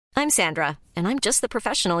I'm Sandra, and I'm just the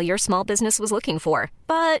professional your small business was looking for.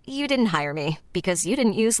 But you didn't hire me because you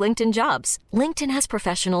didn't use LinkedIn Jobs. LinkedIn has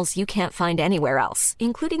professionals you can't find anywhere else,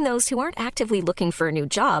 including those who aren't actively looking for a new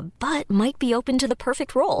job, but might be open to the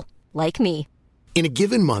perfect role, like me. In a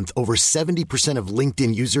given month, over 70% of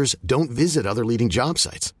LinkedIn users don't visit other leading job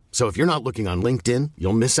sites. So if you're not looking on LinkedIn,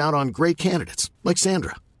 you'll miss out on great candidates like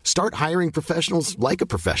Sandra. Start hiring professionals like a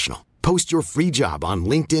professional. Post your free job on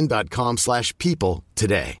linkedin.com/people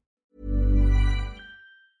today.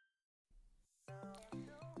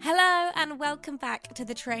 Hello and welcome back to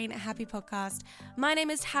the Train Happy podcast. My name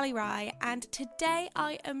is Hallie Rye and today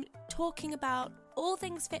I am talking about all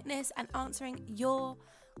things fitness and answering your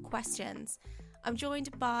questions. I'm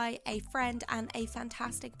joined by a friend and a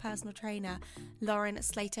fantastic personal trainer, Lauren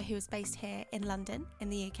Slater, who is based here in London in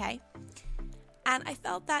the UK. And I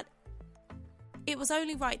felt that it was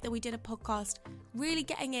only right that we did a podcast really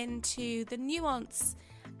getting into the nuance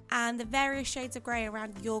and the various shades of grey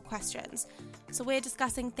around your questions. So we're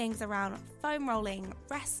discussing things around foam rolling,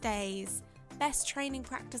 rest days, best training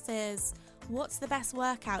practices, what's the best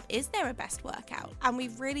workout, is there a best workout? And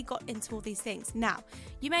we've really got into all these things. Now,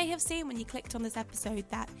 you may have seen when you clicked on this episode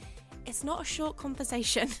that it's not a short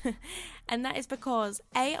conversation. And that is because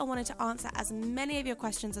A, I wanted to answer as many of your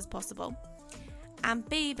questions as possible. And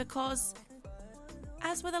B, because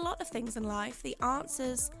as with a lot of things in life, the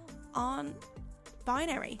answers aren't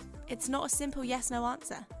binary. It's not a simple yes/no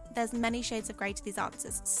answer. There's many shades of grey to these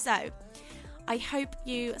answers. So I hope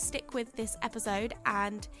you stick with this episode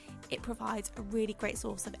and it provides a really great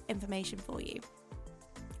source of information for you.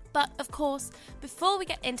 But of course, before we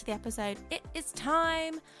get into the episode, it is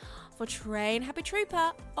time for Train Happy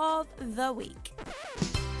Trooper of the Week.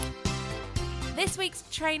 This week's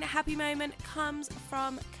Train Happy moment comes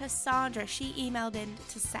from Cassandra. She emailed in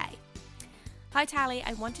to say, "Hi Tally,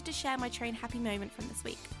 I wanted to share my Train Happy moment from this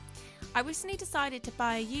week. I recently decided to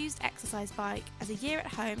buy a used exercise bike as a year at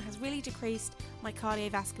home has really decreased my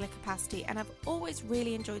cardiovascular capacity and I've always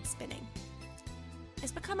really enjoyed spinning.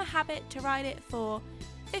 It's become a habit to ride it for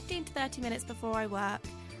 15 to 30 minutes before I work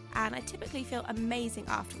and I typically feel amazing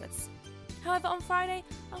afterwards. However, on Friday,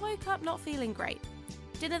 I woke up not feeling great.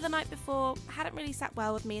 Dinner the night before hadn't really sat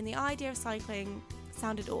well with me and the idea of cycling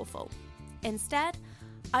sounded awful. Instead,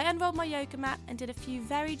 I unrolled my yoga mat and did a few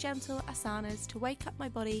very gentle asanas to wake up my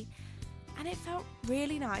body and it felt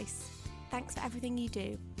really nice. Thanks for everything you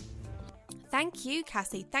do." Thank you,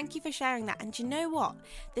 Cassie. Thank you for sharing that. And you know what?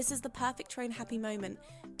 This is the perfect Train Happy moment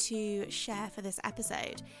to share for this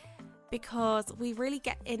episode because we really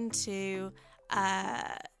get into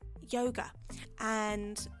yoga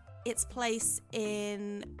and its place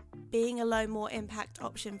in being a low, more impact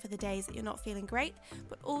option for the days that you're not feeling great,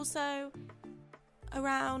 but also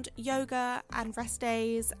around yoga and rest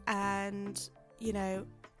days and, you know,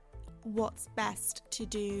 what's best to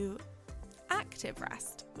do active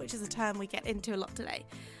rest, which is a term we get into a lot today.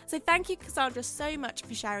 So thank you, Cassandra, so much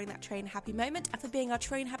for sharing that Train Happy moment and for being our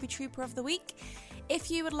Train Happy Trooper of the Week. If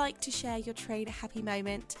you would like to share your Train Happy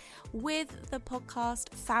moment with the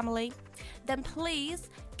podcast family, then please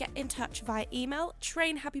get in touch via email,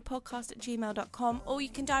 trainhappypodcast@gmail.com, or you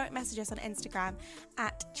can direct message us on Instagram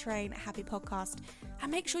at trainhappypodcast.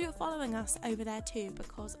 And make sure you're following us over there too,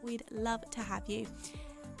 because we'd love to have you.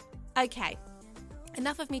 Okay.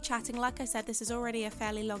 Enough of me chatting. Like I said, this is already a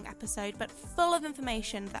fairly long episode, but full of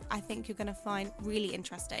information that I think you're going to find really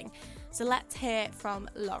interesting. So let's hear from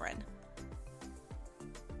Lauren.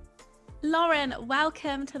 Lauren,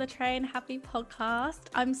 welcome to the Train Happy podcast.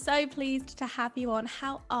 I'm so pleased to have you on.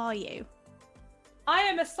 How are you? I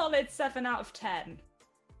am a solid 7 out of 10.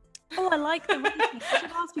 Oh, I like the ratings. I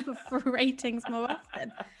should ask people for ratings more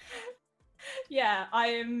often. Yeah, I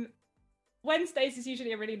am. Wednesdays is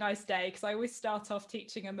usually a really nice day because I always start off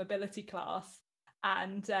teaching a mobility class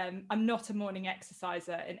and I'm not a morning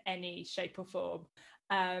exerciser in any shape or form.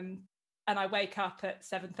 And I wake up at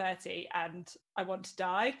 7:30 and I want to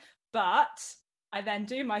die, but I then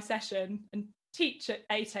do my session and teach at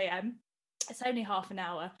 8 a.m. It's only half an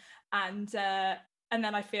hour and then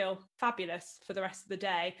I feel fabulous for the rest of the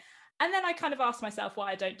day. And then I kind of ask myself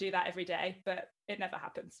why I don't do that every day, but it never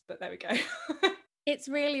happens. But there we go. It's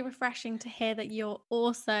really refreshing to hear that you're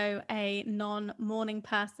also a non-morning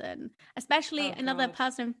person, especially another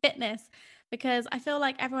person in fitness, because I feel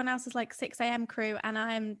like everyone else is like 6 a.m. crew and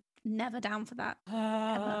I'm never down for that.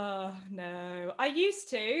 Oh, no. I used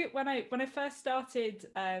to, when I first started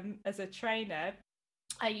as a trainer,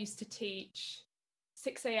 I used to teach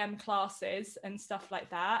 6 a.m. classes and stuff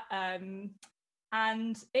like that. And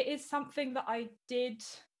it is something that I did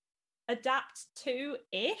adapt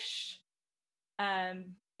to-ish.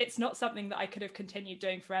 it's not something that I could have continued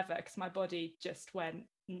doing forever, because my body just went,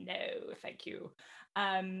 no, thank you.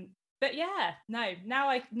 But yeah, no, now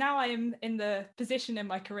I am in the position in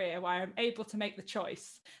my career where I'm able to make the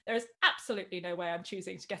choice. There is absolutely no way I'm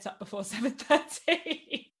choosing to get up before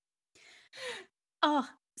 7:30. Oh,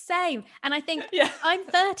 same. And I think Yeah. I'm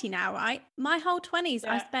 30 now, right? My whole 20s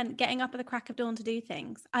I Yeah. spent getting up at the crack of dawn to do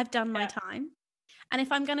things. I've done my Yeah. time. And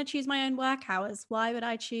if I'm going to choose my own work hours, why would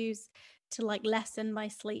I choose to like lessen my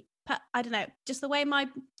sleep? But I don't know, just the way my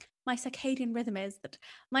circadian rhythm is, that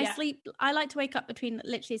my Yeah. sleep, I like to wake up between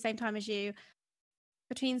literally the same time as you,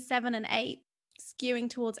 between 7 and 8, skewing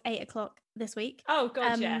towards 8 o'clock this week. Oh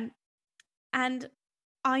God, yeah. And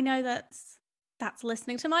I know that's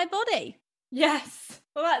listening to my body. Yes.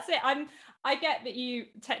 Well, that's it. I get that you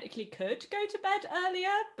technically could go to bed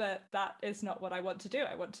earlier, but that is not what I want to do.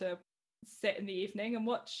 I want to sit in the evening and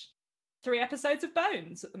watch 3 episodes of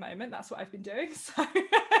Bones at the moment. That's what I've been doing. So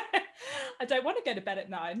I don't want to go to bed at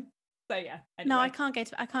 9. So yeah. Anyway. No, I can't go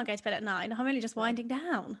to bed at 9. I'm only just winding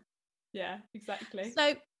down. Yeah, exactly.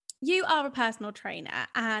 So you are a personal trainer,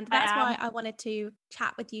 and that's why I wanted to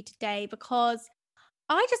chat with you today, because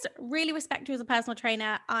I just really respect you as a personal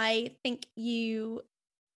trainer. I think you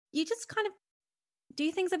just kind of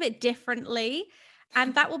do things a bit differently,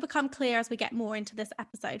 and that will become clear as we get more into this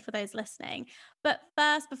episode for those listening. But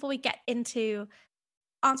first, before we get into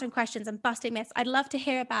answering questions and busting myths, I'd love to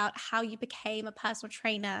hear about how you became a personal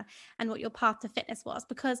trainer and what your path to fitness was,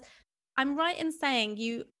 because I'm right in saying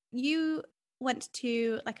you went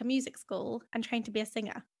to like a music school and trained to be a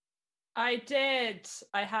singer. I did.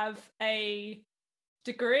 I have a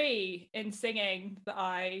degree in singing that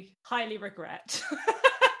I highly regret.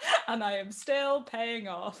 And I am still paying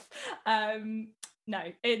off. No,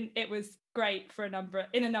 it was great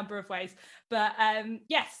in a number of ways. But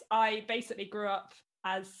yes, I basically grew up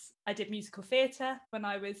as I did musical theatre when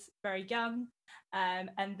I was very young.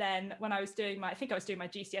 And then when I was doing my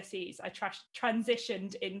GCSEs, I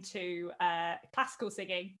transitioned into classical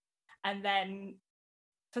singing. And then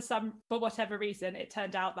for whatever reason, it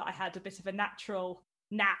turned out that I had a bit of a natural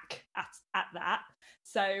knack at that.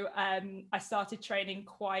 So I started training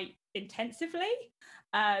quite intensively.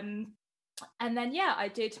 And then, yeah, I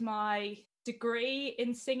did my degree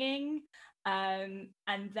in singing. And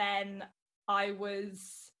then I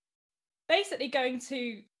was basically going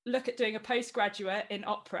to look at doing a postgraduate in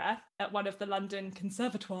opera at one of the London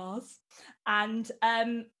conservatoires. And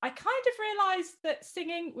I kind of realised that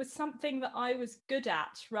singing was something that I was good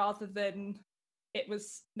at, rather than it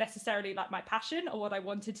was necessarily like my passion or what I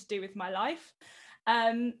wanted to do with my life.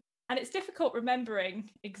 And it's difficult remembering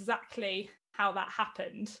exactly how that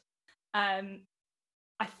happened.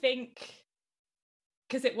 I think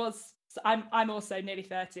because I'm also nearly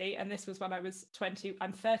 30, and this was when I was 20.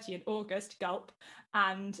 I'm 30 in August, gulp.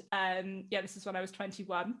 And this is when I was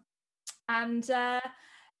 21. And it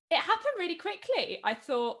happened really quickly. I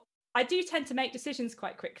thought, I do tend to make decisions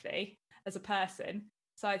quite quickly as a person.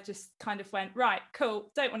 So I just kind of went, right,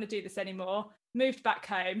 cool, don't want to do this anymore. Moved back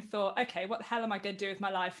home, thought, okay, what the hell am I going to do with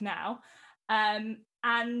my life now?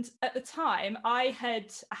 And at the time, I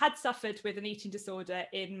had suffered with an eating disorder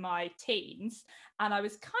in my teens, and I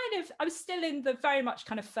was still in the very much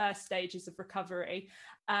kind of first stages of recovery.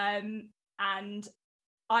 And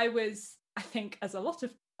I was, I think, as a lot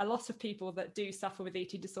of people that do suffer with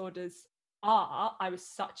eating disorders I was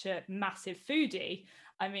such a massive foodie.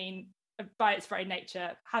 I mean, by its very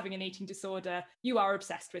nature, having an eating disorder, you are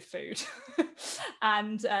obsessed with food.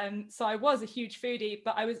 And so I was a huge foodie,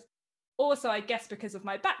 but I was also, I guess, because of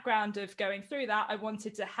my background of going through that, I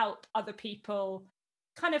wanted to help other people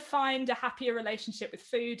kind of find a happier relationship with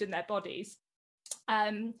food and their bodies.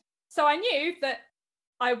 So I knew that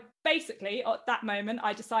I basically, at that moment,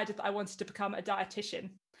 I decided that I wanted to become a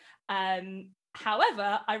dietitian.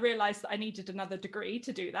 However, I realized that I needed another degree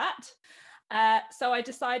to do that. So I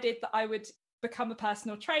decided that I would become a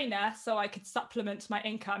personal trainer so I could supplement my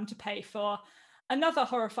income to pay for another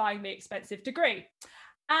horrifyingly expensive degree.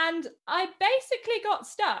 And I basically got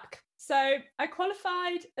stuck. So I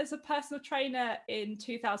qualified as a personal trainer in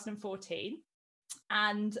 2014.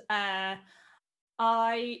 And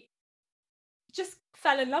I just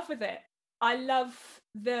fell in love with it. I love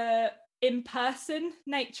the in-person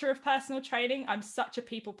nature of personal training. I'm such a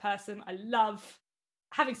people person.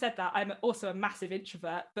 Having said that, I'm also a massive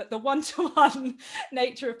introvert, but the one-to-one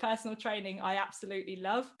nature of personal training, I absolutely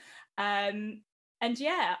love. And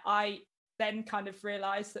yeah, I then kind of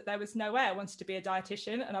realized that there was no way I wanted to be a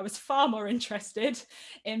dietitian, and I was far more interested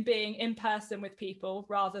in being in person with people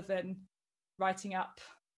rather than writing up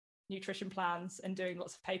nutrition plans and doing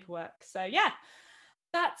lots of paperwork. So yeah,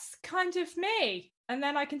 that's kind of me. And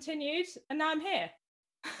then I continued, and now I'm here.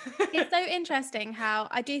 It's so interesting how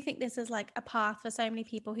I do think this is like a path for so many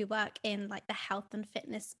people who work in like the health and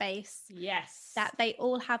fitness space. Yes. That they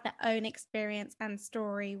all have their own experience and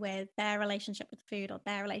story with their relationship with food or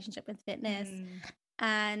their relationship with fitness.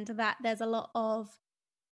 And that there's a lot of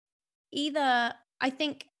either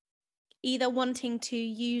wanting to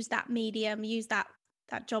use that medium, use that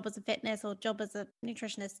job as a fitness or job as a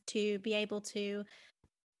nutritionist to be able to,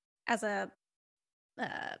 as a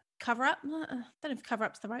cover up, I don't know if cover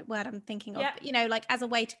up's the right word I'm thinking of, but, you know, like as a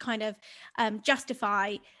way to kind of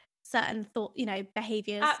justify certain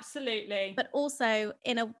behaviors. Absolutely. But also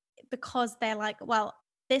because they're like, well,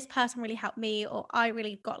 this person really helped me, or I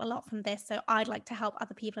really got a lot from this, so I'd like to help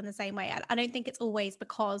other people in the same way. I don't think it's always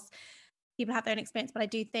because people have their own experience, but I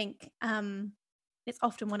do think it's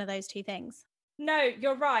often one of those two things. No,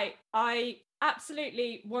 you're right. I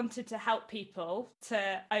absolutely wanted to help people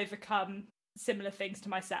to overcome similar things to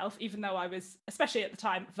myself, even though I was, especially at the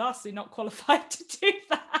time, vastly not qualified to do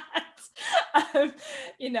that.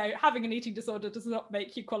 You know, having an eating disorder does not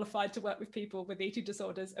make you qualified to work with people with eating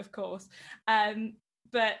disorders, of course.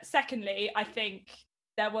 But secondly, I think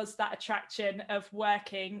there was that attraction of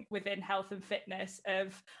working within health and fitness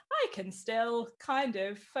of I can still kind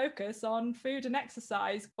of focus on food and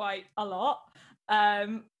exercise quite a lot.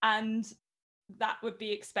 And that would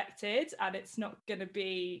be expected, and it's not going to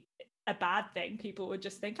be a bad thing. People would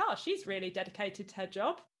just think, oh, she's really dedicated to her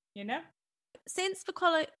job, you know? Since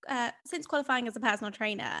qualifying as a personal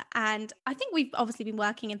trainer, and I think we've obviously been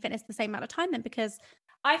working in fitness the same amount of time then, because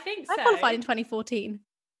I think so. I qualified in 2014.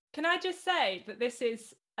 Can I just say that this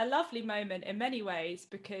is a lovely moment in many ways,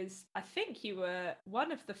 because I think you were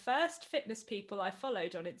one of the first fitness people I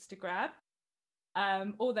followed on Instagram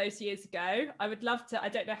all those years ago. I would love to, I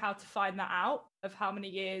don't know how to find that out, of how many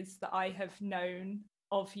years that I have known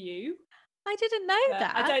of you. I didn't know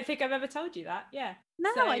that. I don't think I've ever told you that. Yeah. No,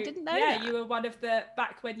 so, I didn't know that. Yeah, you were one of the,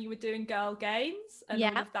 back when you were doing Girl Games and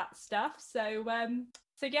all of that stuff. So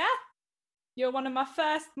yeah, you're one of my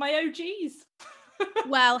OGs.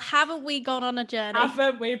 Well, haven't we gone on a journey?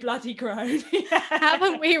 Haven't we bloody grown?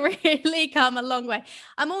 Haven't we really come a long way?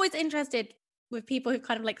 I'm always interested with people who've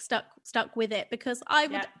kind of like stuck with it, because I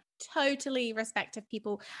would totally respect if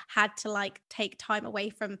people had to like take time away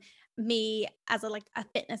from me as a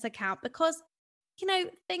fitness account, because you know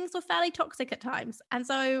things were fairly toxic at times. And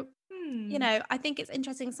so you know, I think it's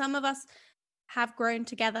interesting, some of us have grown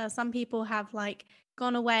together, some people have like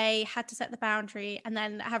gone away, had to set the boundary, and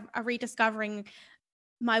then are rediscovering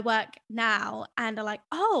my work now and are like,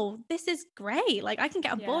 oh, this is great, like I can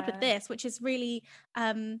get on board with this, which is really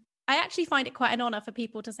I actually find it quite an honor for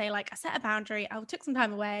people to say like, I set a boundary, I took some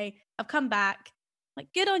time away, I've come back. Like,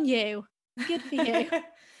 good on you, good for you.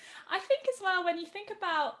 I think as well, when you think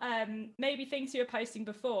about maybe things you were posting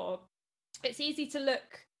before, it's easy to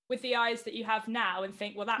look with the eyes that you have now and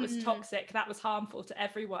think, well, that was toxic, that was harmful to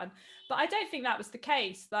everyone. But I don't think that was the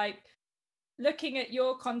case. Like, looking at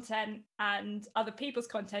your content and other people's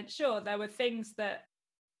content, sure, there were things that,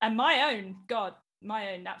 and my own,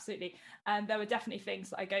 absolutely. And there were definitely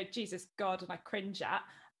things that I go, Jesus God, and I cringe at.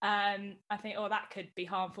 I think, oh, that could be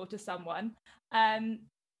harmful to someone.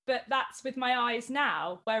 But that's with my eyes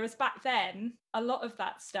now. Whereas back then, a lot of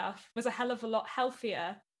that stuff was a hell of a lot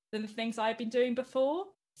healthier than the things I had been doing before.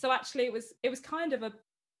 So actually it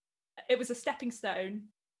was a stepping stone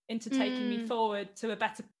into taking me forward to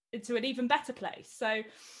an even better place. So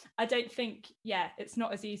I don't think, it's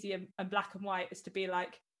not as easy and black and white as to be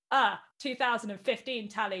like, 2015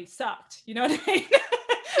 Tally sucked. You know what I mean?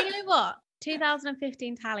 You know what?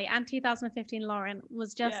 2015 Tally and 2015 Lauren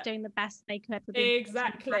was just doing the best they could with the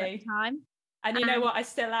exactly at the time. And you know what? I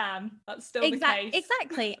still am. That's still the case.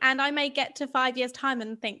 Exactly. And I may get to 5 years' time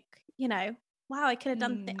and think, you know, wow, I could have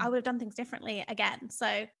done I would have done things differently again.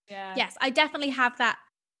 So yes, I definitely have that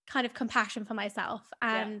kind of compassion for myself.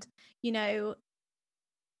 And you know,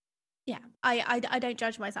 I don't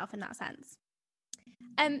judge myself in that sense.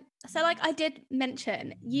 So like I did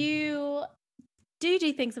mention, you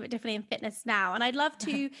do things a bit differently in fitness now, and I'd love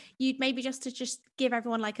to you maybe just give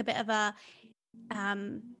everyone like a bit of a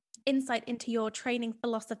insight into your training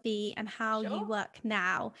philosophy and how you work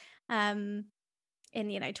now in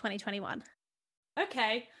 2021.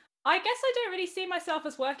 Okay, I guess I don't really see myself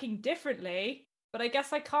as working differently, but I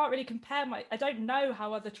guess I can't really compare I don't know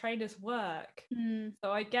how other trainers work.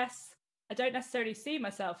 So I guess I don't necessarily see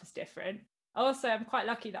myself as different. Also, I'm quite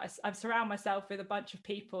lucky that I surround myself with a bunch of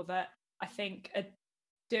people that I think are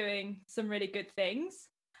doing some really good things.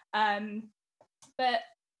 But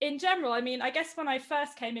in general, I mean, I guess when I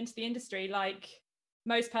first came into the industry, like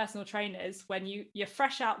most personal trainers, when you're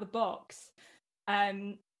fresh out the box,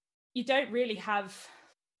 you don't really have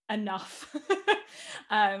enough.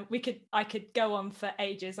 I could go on for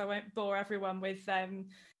ages. I won't bore everyone with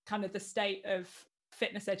kind of the state of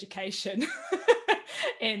fitness education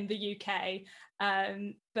in the UK.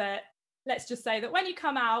 But let's just say that when you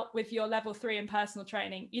come out with your level 3 in personal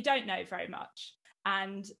training, you don't know very much.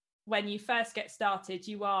 And when you first get started,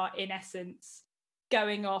 you are in essence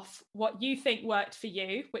going off what you think worked for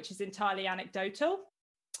you, which is entirely anecdotal,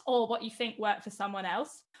 or what you think worked for someone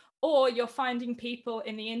else, or you're finding people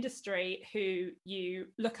in the industry who you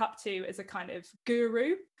look up to as a kind of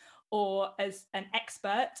guru or as an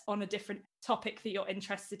expert on a different topic that you're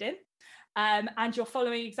interested in. And you're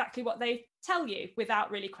following exactly what they tell you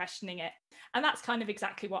without really questioning it. And that's kind of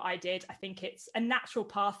exactly what I did. I think it's a natural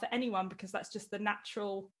path for anyone, because that's just the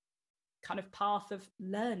natural kind of path of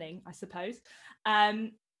learning, I suppose.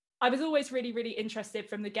 I was always really, really interested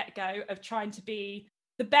from the get-go of trying to be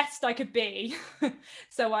the best I could be.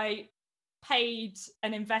 So I paid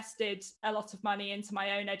and invested a lot of money into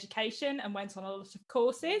my own education and went on a lot of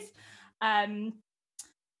courses.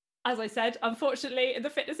 As I said, unfortunately, in the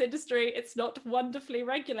fitness industry, it's not wonderfully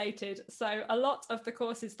regulated. So a lot of the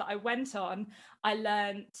courses that I went on, I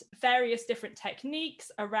learned various different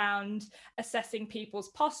techniques around assessing people's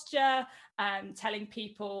posture, telling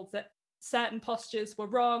people that certain postures were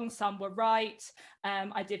wrong, some were right.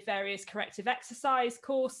 I did various corrective exercise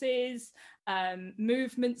courses,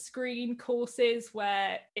 movement screen courses,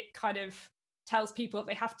 where it kind of tells people that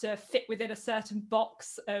they have to fit within a certain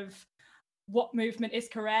box of what movement is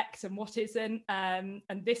correct and what isn't, and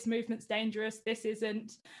this movement's dangerous, this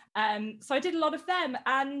isn't. So I did a lot of them,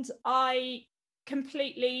 and I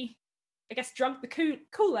completely, I guess, drunk the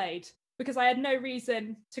Kool-Aid, because I had no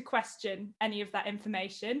reason to question any of that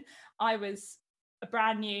information. I was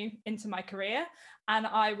brand new into my career, and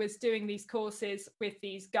I was doing these courses with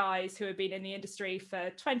these guys who had been in the industry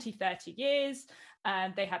for 20, 30 years,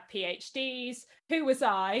 and they had PhDs. Who was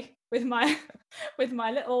I with my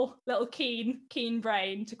little keen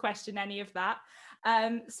brain to question any of that?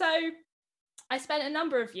 So I spent a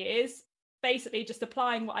number of years basically just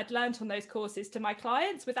applying what I'd learned on those courses to my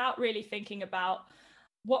clients without really thinking about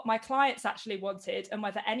what my clients actually wanted and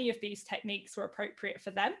whether any of these techniques were appropriate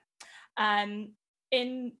for them.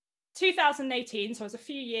 In 2018, so I was a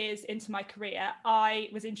few years into my career, I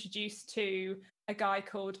was introduced to a guy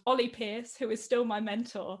called Ollie Pierce, who is still my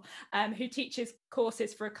mentor, who teaches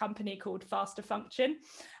courses for a company called Faster Function.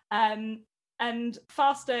 And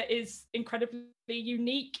Faster is incredibly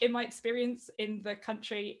unique in my experience in the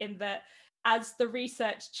country, in that as the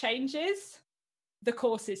research changes, the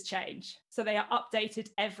courses change. So they are updated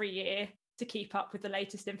every year to keep up with the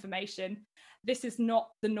latest information. This is not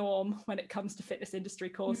the norm when it comes to fitness industry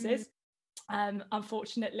courses,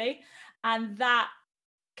 unfortunately. And that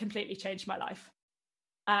completely changed my life.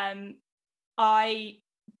 I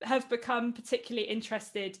have become particularly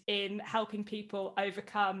interested in helping people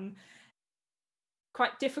overcome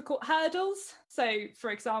quite difficult hurdles. So,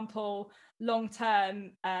 for example,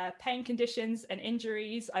 long-term pain conditions and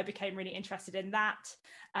injuries, I became really interested in that.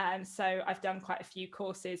 So I've done quite a few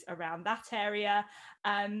courses around that area.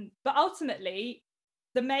 But ultimately,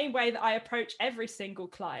 the main way that I approach every single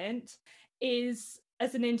client is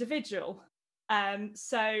as an individual.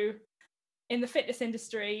 So in the fitness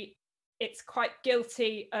industry, it's quite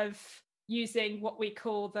guilty of using what we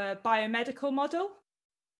call the biomedical model.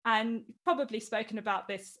 And probably spoken about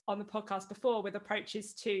this on the podcast before, with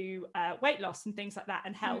approaches to weight loss and things like that,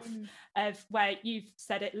 and health, of where you've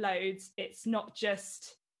said it loads. It's not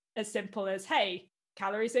just as simple as, hey,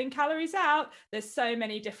 calories in, calories out. There's so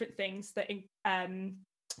many different things that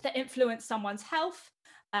that influence someone's health,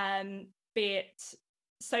 be it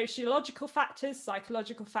sociological factors,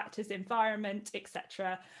 psychological factors, environment,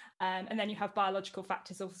 etc. And then you have biological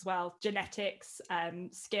factors as well, genetics,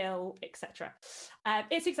 skill, etc.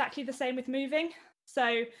 It's exactly the same with moving.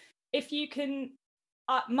 So if you can,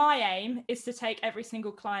 my aim is to take every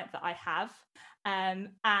single client that I have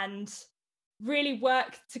and really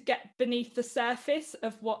work to get beneath the surface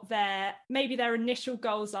of what maybe their initial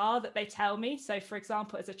goals are that they tell me. So for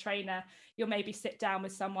example, as a trainer, you'll maybe sit down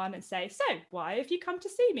with someone and say, so why have you come to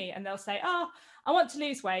see me? And they'll say, oh, I want to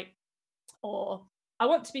lose weight, or I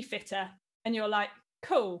want to be fitter. And you're like,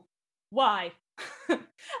 cool, why?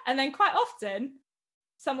 And then quite often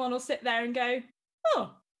someone will sit there and go,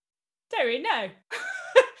 oh, don't really know,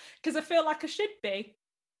 because I feel like I should be.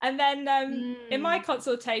 And then in my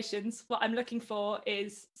consultations, what I'm looking for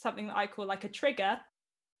is something that I call like a trigger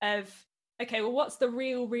of, okay, well, what's the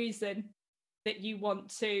real reason that you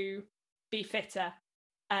want to be fitter?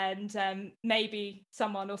 And maybe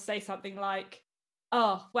someone will say something like,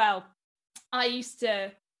 oh, well, I used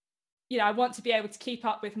to, I want to be able to keep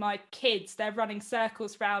up with my kids. They're running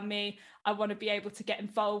circles around me. I want to be able to get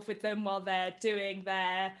involved with them while they're doing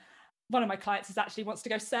one of my clients actually wants to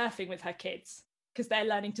go surfing with her kids because they're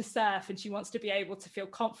learning to surf, and she wants to be able to feel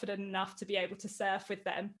confident enough to be able to surf with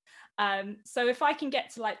them. So if I can get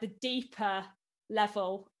to like the deeper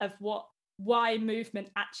level of why movement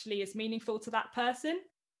actually is meaningful to that person,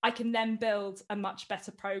 I can then build a much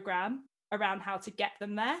better program around how to get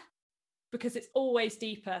them there, because it's always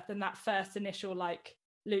deeper than that first initial like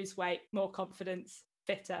lose weight, more confidence,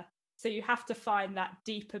 fitter. So you have to find that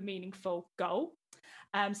deeper, meaningful goal.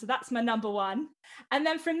 So that's my number one. And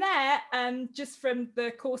then from there, just from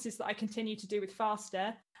the courses that I continue to do with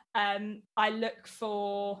Faster, I look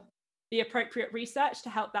for the appropriate research to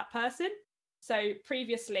help that person. So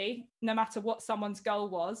previously, no matter what someone's goal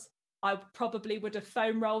was, I probably would have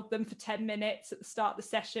foam rolled them for 10 minutes at the start of the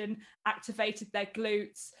session, activated their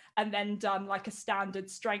glutes, and then done like a standard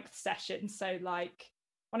strength session. So like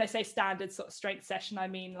when I say standard sort of strength session, I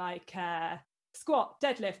mean like squat,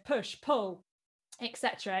 deadlift, push, pull,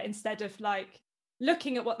 etc., instead of like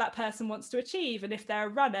looking at what that person wants to achieve. And if they're a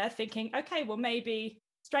runner, thinking, okay, well, maybe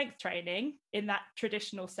strength training in that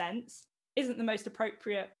traditional sense isn't the most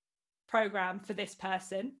appropriate program for this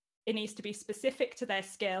person. It needs to be specific to their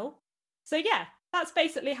skill. So yeah, that's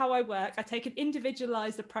basically how I work. I take an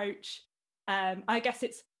individualized approach. I guess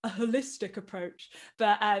it's a holistic approach,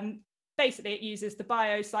 but basically it uses the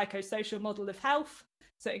biopsychosocial model of health.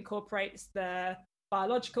 So it incorporates the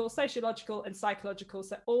biological, sociological, and psychological,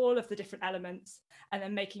 so all of the different elements, and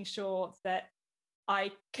then making sure that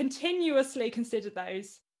I continuously consider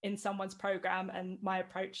those in someone's program and my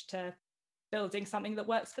approach to building something that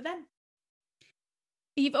works for them.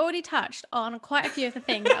 You've already touched on quite a few of the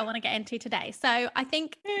things I want to get into today. So I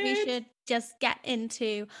think we should just get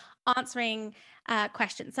into answering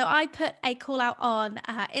questions. So I put a call out on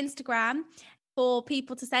Instagram for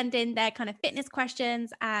people to send in their kind of fitness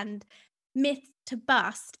questions and myths to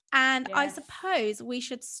bust. And yes, I suppose we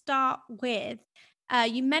should start with,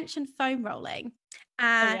 you mentioned foam rolling,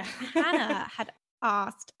 and Hannah had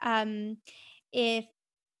asked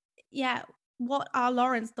what are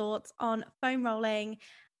Lauren's thoughts on foam rolling?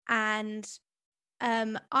 And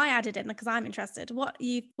I added in, because I'm interested, what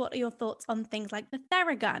are your thoughts on things like the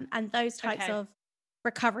Theragun and those types of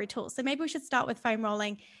recovery tools? So maybe we should start with foam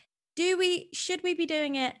rolling. Should we be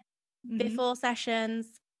doing it before sessions?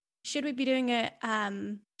 Should we be doing it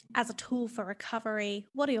as a tool for recovery?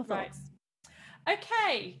 What are your thoughts? Right.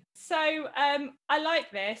 Okay, so I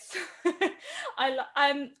like this.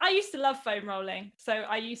 I used to love foam rolling. So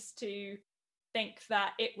I used to think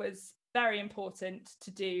that it was very important to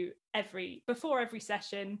do before every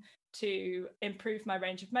session to improve my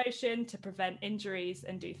range of motion, to prevent injuries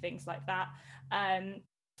and do things like that.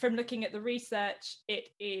 From looking at the research, it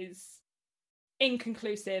is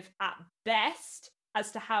inconclusive at best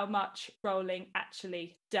as to how much rolling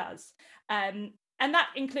actually does. And that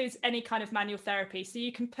includes any kind of manual therapy. So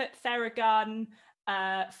you can put Theragun,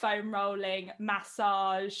 foam rolling,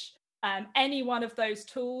 massage, any one of those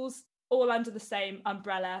tools, all under the same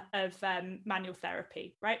umbrella of manual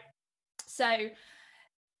therapy, right? So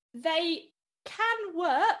they can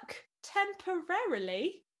work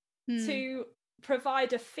temporarily to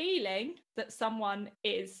provide a feeling that someone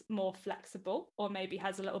is more flexible, or maybe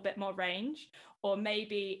has a little bit more range, or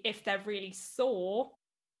maybe if they're really sore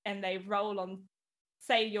and they roll on,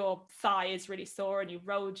 say your thigh is really sore and you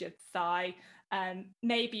rolled your thigh,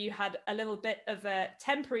 maybe you had a little bit of a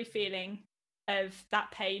temporary feeling of that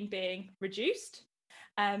pain being reduced.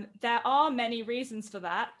 There are many reasons for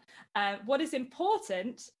that. What is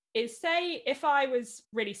important is, say if I was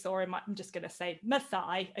really sore, I'm just going to say my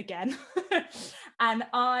thigh again, and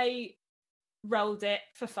I rolled it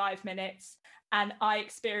for 5 minutes and I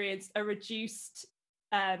experienced a reduced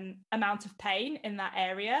amount of pain in that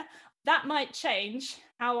area, that might change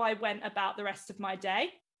how I went about the rest of my day,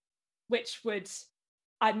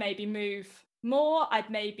 I'd maybe move more, I'd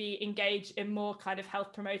maybe engage in more kind of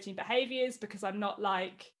health promoting behaviors, because I'm not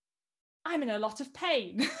like, I'm in a lot of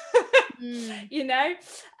pain,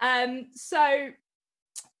 so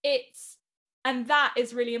and that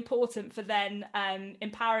is really important for then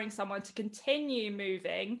empowering someone to continue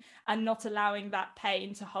moving and not allowing that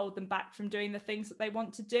pain to hold them back from doing the things that they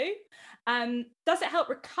want to do. Does it help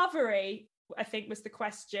recovery, I think was the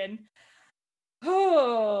question.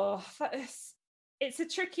 Oh, it's a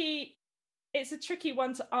tricky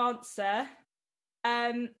one to answer.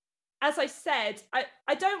 As I said,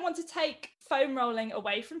 I don't want to take foam rolling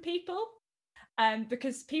away from people,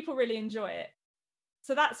 because people really enjoy it.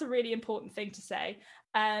 So that's a really important thing to say.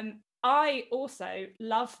 I also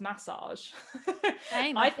love massage.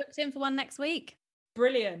 Same. I booked in for one next week.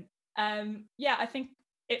 Brilliant. Yeah, I think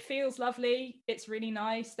it feels lovely. It's really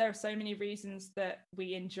nice. There are so many reasons that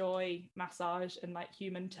we enjoy massage and like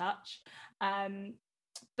human touch.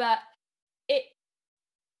 But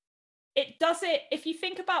it does it, if you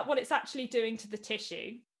think about what it's actually doing to the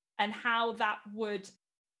tissue and how that would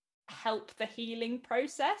help the healing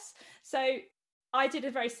process. So I did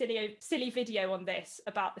a very silly video on this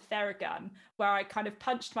about the Theragun, where I kind of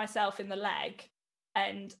punched myself in the leg,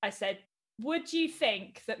 and I said, would you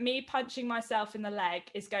think that me punching myself in the leg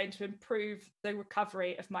is going to improve the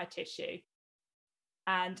recovery of my tissue?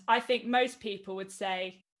 And I think most people would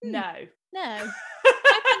say no. No.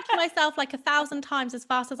 I punched myself like 1,000 times as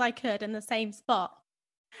fast as I could in the same spot.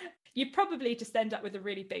 You'd probably just end up with a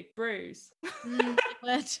really big bruise. It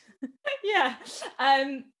would. Yeah.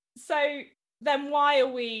 So then why are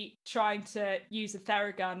we trying to use a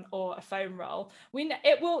Theragun or a foam roll?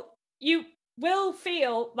 You will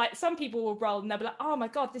feel like some people will roll and they'll be like, oh my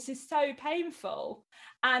God, this is so painful.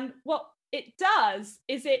 And what it does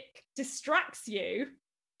is it distracts you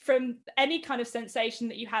from any kind of sensation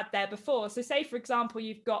that you had there before. So say, for example,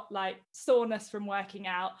 you've got like soreness from working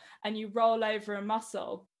out and you roll over a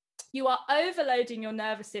muscle. You are overloading your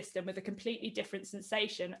nervous system with a completely different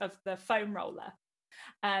sensation of the foam roller.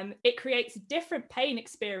 It creates a different pain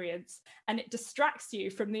experience and it distracts you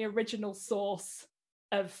from the original source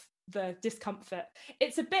of the discomfort.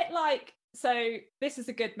 It's a bit like, so this is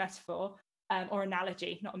a good metaphor or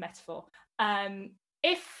analogy, not a metaphor.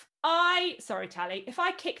 If I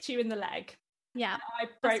kicked you in the leg, yeah, I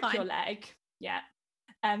broke your leg, yeah,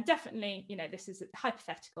 definitely, this is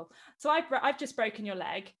hypothetical. So I've just broken your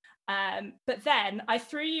leg, but then I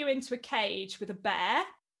threw you into a cage with a bear.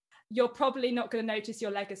 You're probably not going to notice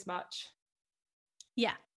your leg as much.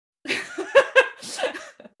 Yeah.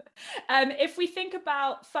 If we think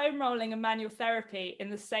about foam rolling and manual therapy in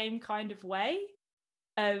the same kind of way,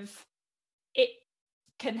 of it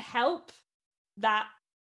can help that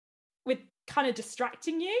with kind of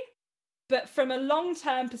distracting you, but from a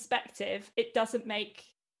long-term perspective, it doesn't make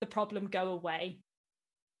the problem go away.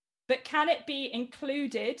 But can it be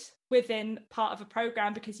included within part of a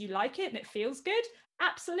program because you like it and it feels good?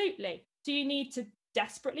 Absolutely. Do you need to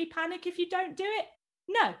desperately panic if you don't do it?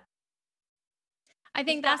 No. I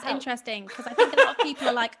think that's interesting because I think a lot of people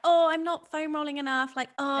are like, oh, I'm not foam rolling enough. Like,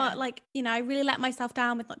 I really let myself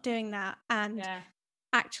down with not doing that. And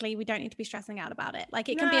actually, we don't need to be stressing out about it. Like,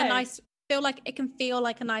 it can be feel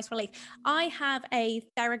like a nice relief. I have a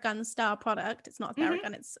Theragun style product. It's not a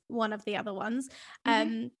Theragun, it's one of the other ones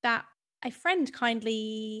that a friend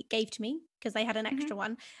kindly gave to me because they had an extra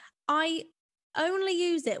one. I only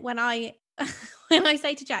use it when I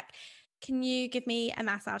say to Jack, can you give me a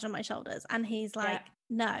massage on my shoulders? And he's like,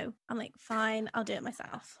 no. I'm like, fine, I'll do it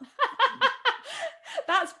myself.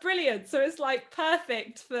 That's brilliant. So it's like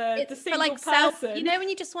perfect for the single person. When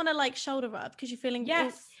you just want to like shoulder rub because you're feeling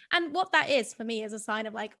and what that is for me is a sign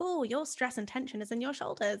of like, oh, your stress and tension is in your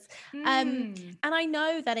shoulders. And I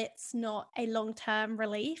know that it's not a long-term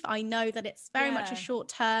relief. I know that it's very much a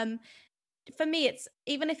short-term. For me, it's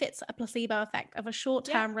even if it's a placebo effect of a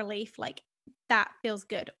short-term relief, like that feels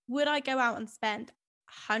good. Would I go out and spend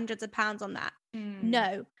hundreds of pounds on that?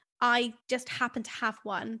 No. I just happen to have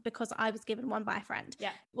one because I was given one by a friend.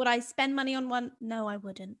 Yeah. Would I spend money on one? No, I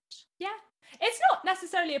wouldn't. Yeah. It's not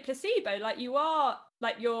necessarily a placebo. Like you are,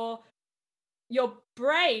 like your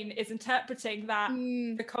brain is interpreting that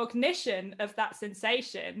the cognition of that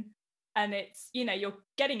sensation, and it's, you're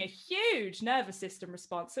getting a huge nervous system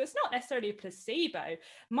response. So it's not necessarily a placebo.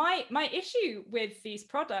 My issue with these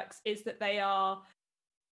products is that they are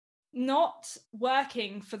not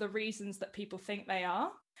working for the reasons that people think they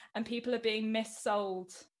are, and people are being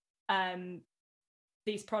missold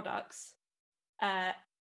these products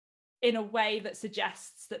in a way that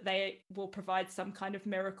suggests that they will provide some kind of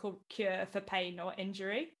miracle cure for pain or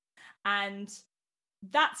injury, and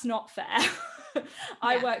that's not fair.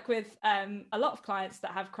 I work with a lot of clients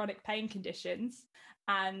that have chronic pain conditions,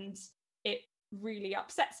 and it really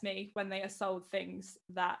upsets me when they are sold things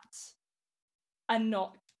that are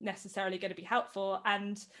not necessarily going to be helpful.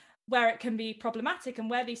 And where it can be problematic, and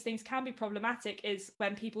where these things can be problematic, is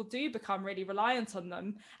when people do become really reliant on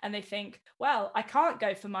them and they think, well, I can't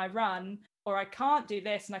go for my run, or I can't do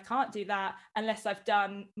this and I can't do that unless I've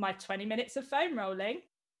done my 20 minutes of foam rolling.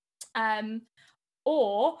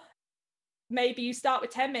 Or maybe you start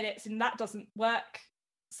with 10 minutes and that doesn't work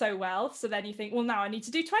so well. So then you think, well, now I need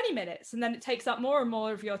to do 20 minutes. And then it takes up more and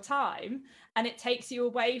more of your time, and it takes you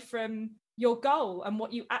away from your goal and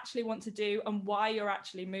what you actually want to do and why you're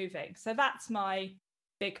actually moving. So that's my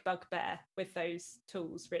big bugbear with those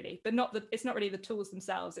tools, really. But it's not really the tools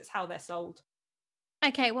themselves, it's how they're sold.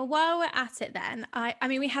 Okay, well, while we're at it then, I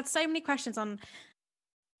mean, we had so many questions on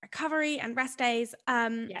recovery and rest days.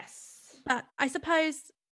 Yes. But I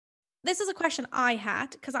suppose this is a question I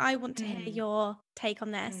had, because I want to hear your take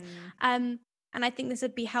on this. And I think this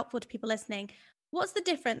would be helpful to people listening. What's the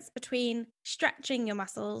difference between stretching your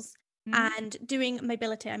muscles and doing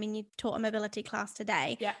mobility? I mean, you taught a mobility class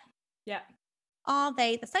today. Yeah. Are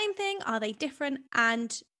they the same thing? Are they different?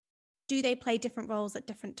 And do they play different roles at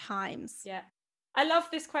different times? Yeah. I love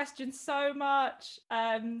this question so much.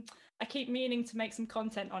 I keep meaning to make some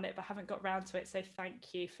content on it, but haven't got round to it. So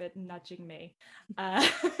thank you for nudging me.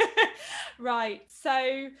 Right.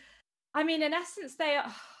 So, I mean, in essence,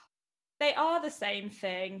 they are the same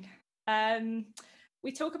thing.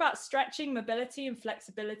 We talk about stretching, mobility, and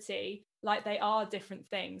flexibility like they are different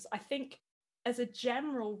things. I think as a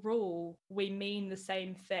general rule, we mean the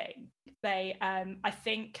same thing. I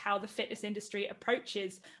think how the fitness industry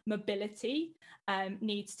approaches mobility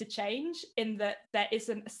needs to change, in that there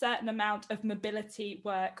isn't a certain amount of mobility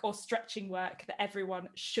work or stretching work that everyone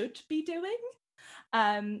should be doing.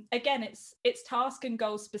 Again, it's task and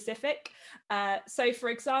goal specific. So for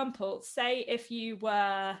example, say if you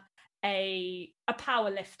were a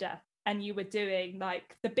power lifter and you were doing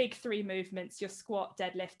like the big three movements, your squat,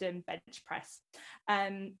 deadlift, and bench press.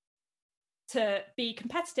 To be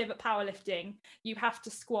competitive at powerlifting, you have to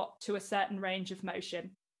squat to a certain range of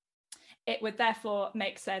motion. It would therefore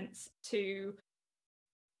make sense to,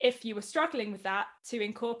 if you were struggling with that, to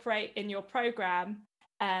incorporate in your program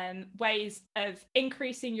ways of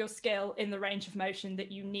increasing your skill in the range of motion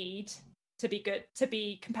that you need to be good, to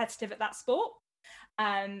be competitive at that sport.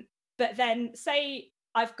 But then say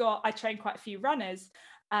I train quite a few runners,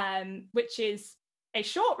 which is a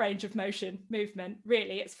short range of motion movement,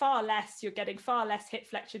 really. It's far less, you're getting far less hip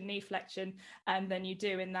flexion, knee flexion than you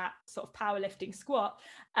do in that sort of powerlifting squat.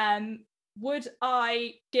 Would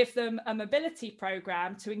I give them a mobility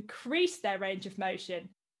program to increase their range of motion?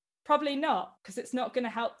 Probably not, because it's not going to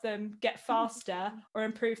help them get faster or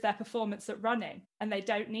improve their performance at running, and they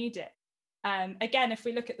don't need it. Again, if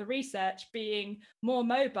we look at the research, being more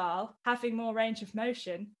mobile, having more range of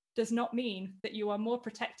motion does not mean that you are more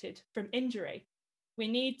protected from injury. We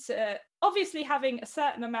need to, obviously having a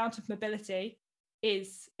certain amount of mobility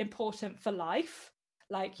is important for life.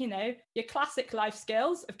 Like, you know, your classic life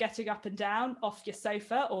skills of getting up and down off your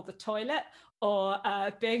sofa or the toilet, or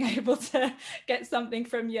being able to get something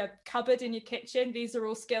from your cupboard in your kitchen. These are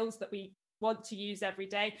all skills that we want to use every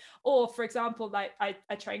day. Or for example, like I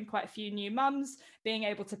train quite a few new mums, being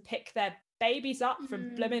able to pick their babies up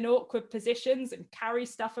from blooming awkward positions and carry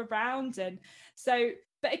stuff around. And so,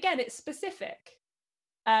 but again, it's specific.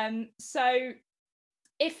 So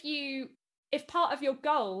if part of your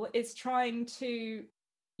goal is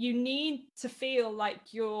you need to feel like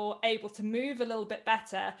you're able to move a little bit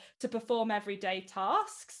better to perform everyday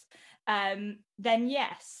tasks, then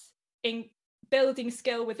yes, in building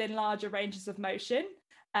skill within larger ranges of motion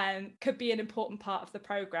could be an important part of the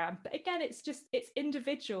program. But again, it's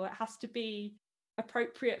individual. It has to be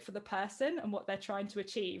appropriate for the person and what they're trying to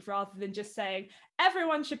achieve, rather than just saying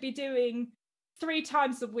everyone should be doing 3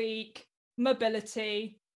 times a week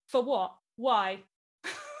mobility. For what? Why?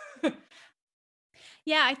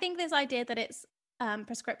 Yeah, I think this idea that it's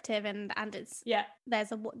prescriptive and it's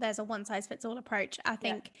there's a one size fits all approach. I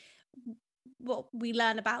think what we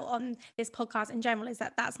learn about on this podcast in general is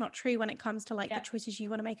that that's not true when it comes to like the choices you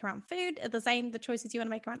want to make around food, the choices you want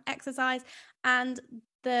to make around exercise, and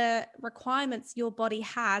the requirements your body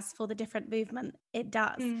has for the different movement it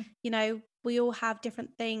does. You know, we all have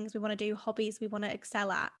different things we want to do, hobbies we want to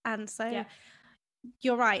excel at, and so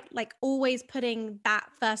you're right, like always putting that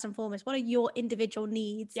first and foremost, what are your individual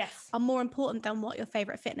needs are more important than what your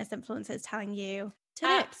favorite fitness influencer is telling you to do.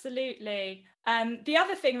 Absolutely. The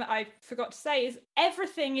other thing that I forgot to say is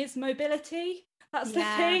everything is mobility. That's the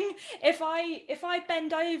thing. If I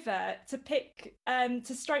bend over to pick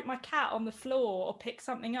to stroke my cat on the floor or pick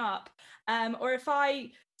something up, or if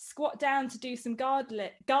I squat down to do some gardening,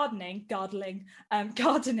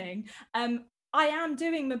 I am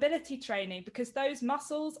doing mobility training, because those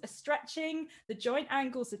muscles are stretching, the joint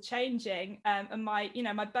angles are changing, and my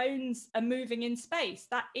bones are moving in space.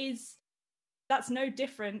 That's no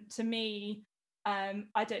different to me.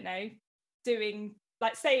 I don't know, doing,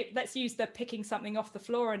 like, say, let's use the picking something off the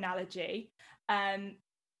floor analogy.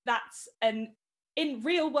 That's an in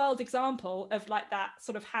real world example of like that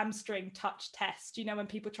sort of hamstring touch test, you know, when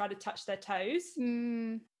people try to touch their toes.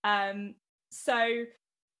 So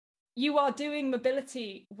you are doing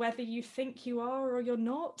mobility whether you think you are or you're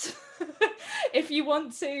not. If you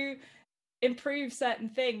want to improve certain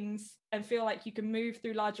things and feel like you can move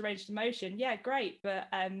through larger ranges of motion, yeah, great. But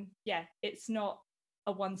yeah, it's not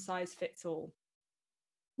a one size fits all.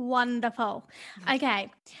 Wonderful. Okay,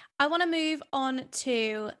 I want to move on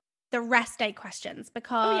to the rest day questions,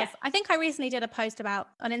 because I think I recently did a post on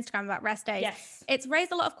Instagram about rest days. Yes. It's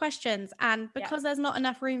raised a lot of questions, and because there's not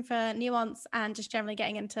enough room for nuance and just generally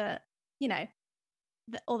getting into, you know,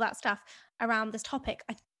 all that stuff around this topic,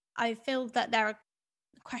 I feel that there are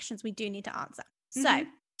questions we do need to answer. So,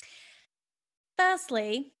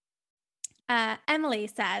 firstly, Emily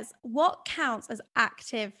says, what counts as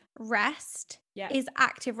active rest? Is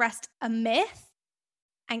active rest a myth?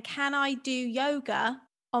 And can I do yoga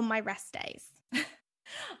on my rest days?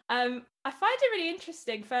 I find it really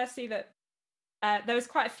interesting, firstly, that there was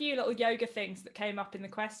quite a few little yoga things that came up in the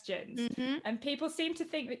questions. And people seem to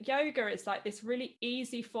think that yoga is like this really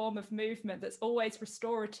easy form of movement that's always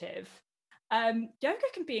restorative. Yoga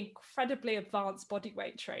can be incredibly advanced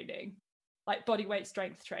bodyweight training, like bodyweight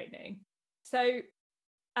strength training. So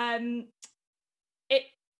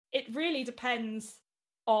it really depends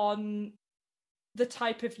on the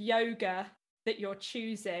type of yoga that you're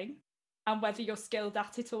choosing and whether you're skilled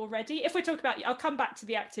at it already. If we're talking about, I'll come back to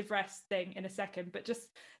the active rest thing in a second, but just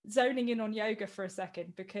zoning in on yoga for a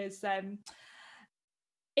second, because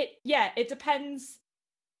it depends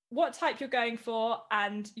what type you're going for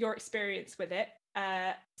and your experience with it.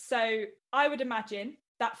 So I would imagine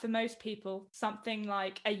that for most people, something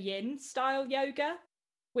like a yin style yoga,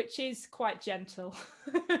 which is quite gentle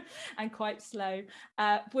and quite slow,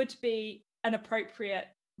 would be an appropriate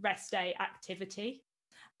rest day activity.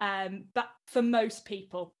 But for most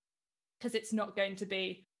people, because it's not going to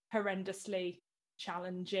be horrendously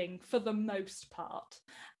challenging for the most part.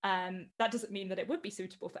 That doesn't mean that it would be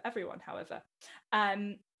suitable for everyone, however.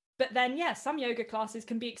 But then, some yoga classes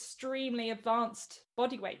can be extremely advanced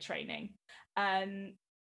bodyweight training.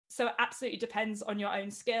 So it absolutely depends on your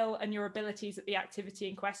own skill and your abilities at the activity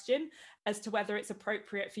in question as to whether it's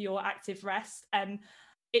appropriate for your active rest. And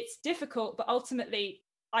it's difficult, but ultimately,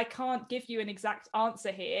 I can't give you an exact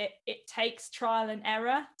answer here. It takes trial and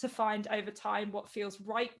error to find over time what feels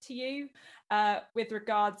right to you with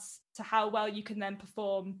regards to how well you can then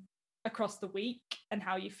perform across the week and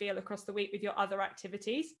how you feel across the week with your other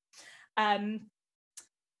activities.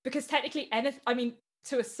 Because technically,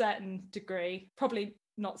 to a certain degree, probably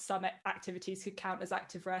not some activities could count as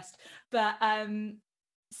active rest, but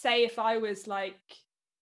say if I was like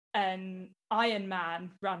an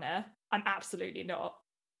Ironman runner, I'm absolutely not.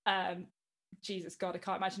 Jesus God, I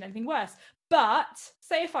can't imagine anything worse. But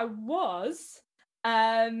say if I was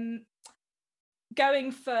going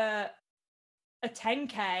for a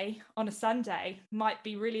 10K on a Sunday, might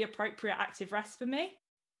be really appropriate active rest for me.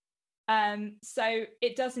 So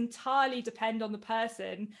it does entirely depend on the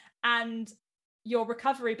person and your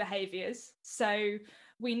recovery behaviors. So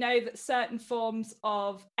we know that certain forms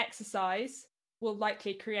of exercise will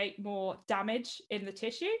likely create more damage in the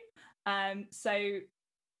tissue. So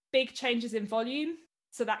big changes in volume.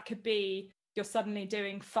 So that could be you're suddenly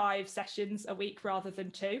doing 5 sessions a week rather than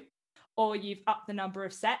 2, or you've upped the number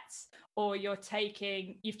of sets, or you've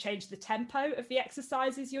changed the tempo of the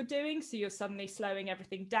exercises you're doing. So you're suddenly slowing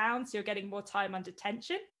everything down. So you're getting more time under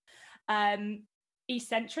tension.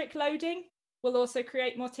 Eccentric loading will also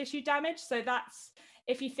create more tissue damage. So that's,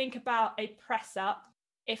 if you think about a press up,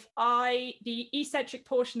 the eccentric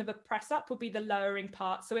portion of a press up will be the lowering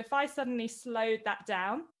part. So if I suddenly slowed that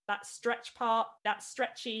down, that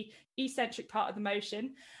stretchy eccentric part of the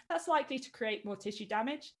motion, that's likely to create more tissue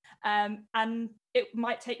damage. And it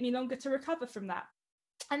might take me longer to recover from that.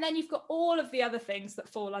 And then you've got all of the other things that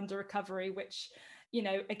fall under recovery, which,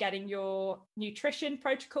 are getting your nutrition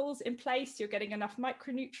protocols in place. You're getting enough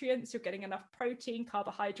micronutrients, you're getting enough protein,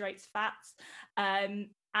 carbohydrates, fats,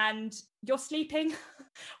 and you're sleeping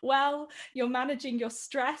well, you're managing your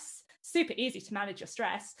stress. Super easy to manage your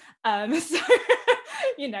stress. So,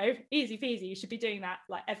 easy peasy. You should be doing that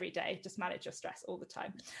like every day. Just manage your stress all the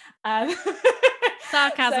time.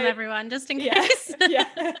 Sarcasm, everyone, just in case. Yeah.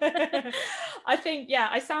 I think,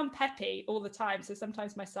 I sound peppy all the time. So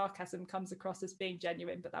sometimes my sarcasm comes across as being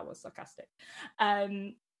genuine, but that was sarcastic.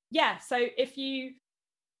 So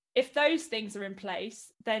if those things are in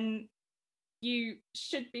place, then you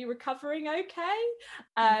should be recovering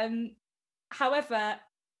okay. However,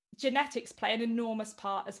 genetics play an enormous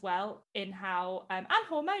part as well in how, and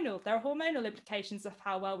hormonal, there are hormonal implications of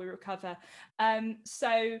how well we recover.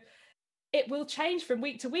 So it will change from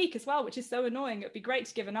week to week as well, which is so annoying. It'd be great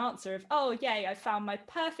to give an answer of, oh, yay, I found my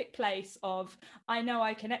perfect place of, I know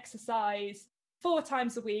I can exercise 4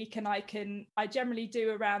 times a week, and I generally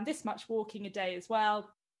do around this much walking a day as well.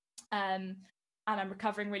 And I'm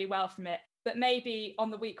recovering really well from it. But maybe on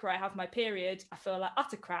the week where I have my period, I feel like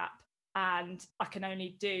utter crap, and I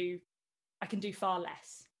can do far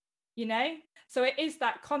less, you know? So it is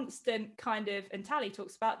that constant kind of, and Tally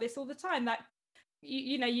talks about this all the time, that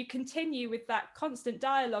you continue with that constant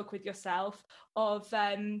dialogue with yourself of,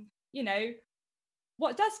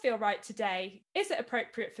 what does feel right today? Is it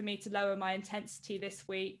appropriate for me to lower my intensity this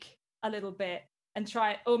week a little bit and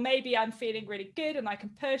try, or maybe I'm feeling really good and I can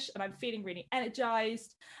push and I'm feeling really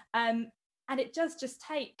energized. And it does just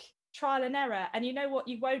take trial and error. And you know what?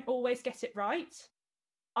 You won't always get it right.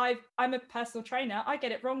 I'm a personal trainer. I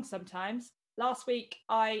get it wrong sometimes. Last week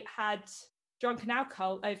I had drunken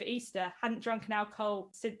alcohol over Easter, hadn't drunken alcohol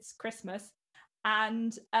since Christmas,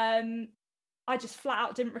 and I just flat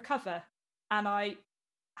out didn't recover, and I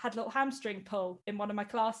had a little hamstring pull in one of my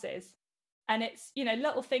classes. And it's,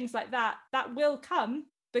 little things like that will come,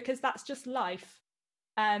 because that's just life.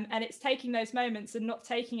 And it's taking those moments and not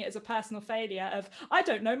taking it as a personal failure of, I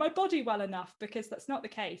don't know my body well enough, because that's not the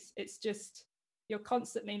case. It's just, you're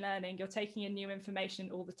constantly learning, you're taking in new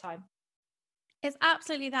information all the time. It's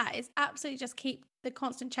absolutely that. It's absolutely just keep the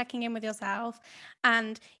constant checking in with yourself.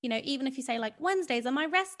 And, even if you say like Wednesdays are my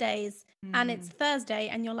rest days and it's Thursday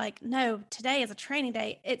and you're like, no, today is a training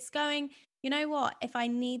day. It's going, you know what? If I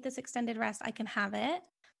need this extended rest, I can have it.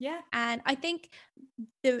 Yeah. And I think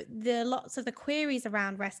the lots of the queries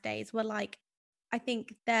around rest days were like, I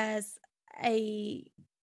think there's a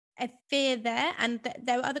fear there. And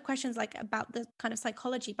there were other questions like about the kind of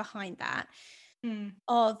psychology behind that.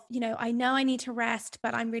 Of, I know I need to rest,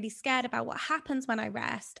 but I'm really scared about what happens when I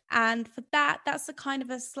rest. And for that's a kind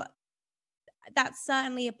of that's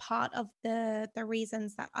certainly a part of the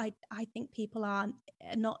reasons that I think people are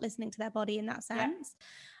not listening to their body in that sense.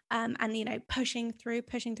 Yeah. And pushing through,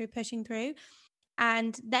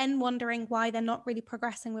 and then wondering why they're not really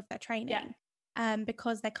progressing with their training. Yeah.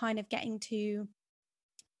 Because they're kind of getting to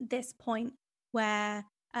this point where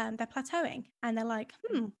they're plateauing and they're like,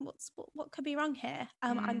 what could be wrong here?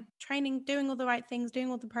 I'm training, doing all the right things, doing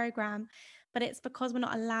all the program, but it's because we're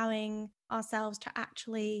not allowing ourselves to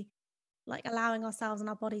actually, like, allowing ourselves and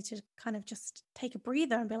our body to kind of just take a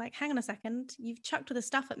breather and be like, hang on a second, you've chucked all this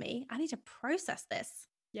stuff at me. I need to process this.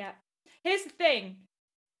 Yeah. Here's the thing.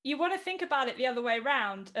 You want to think about it the other way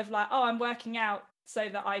around of like, oh, I'm working out so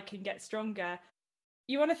that I can get stronger.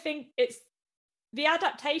 You want to think it's the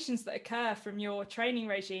adaptations that occur from your training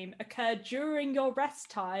regime occur during your rest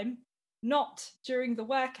time, not during the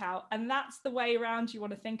workout. And that's the way around you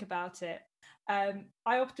want to think about it. I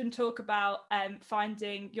often talk about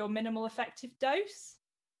finding your minimal effective dose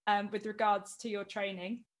with regards to your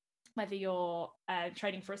training, whether you're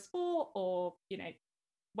training for a sport or,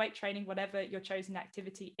 weight training, whatever your chosen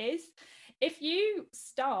activity is. If you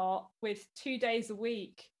start with 2 days a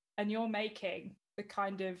week and you're making the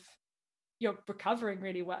kind of, you're recovering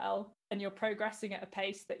really well and you're progressing at a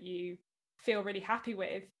pace that you feel really happy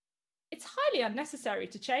with, it's highly unnecessary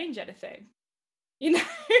to change anything.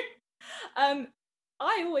 I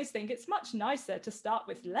always think it's much nicer to start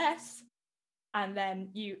with less, and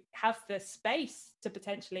then you have the space to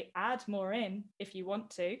potentially add more in if you want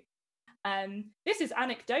to. This is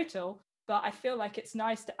anecdotal, but I feel like it's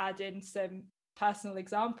nice to add in some personal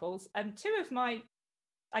examples. And 2 of my,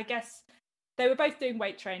 I guess, they were both doing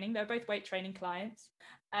weight training. They were both weight training clients.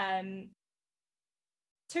 2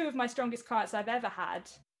 of my strongest clients I've ever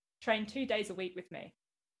had trained 2 days a week with me.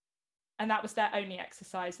 And that was their only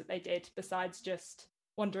exercise that they did besides just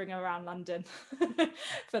wandering around London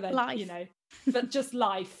for their life. But just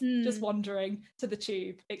life, just wandering to the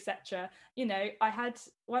tube, etc. I had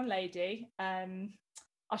one lady,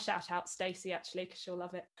 I'll shout out Stacey actually, because she'll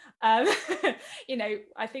love it.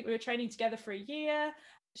 I think we were training together for a year.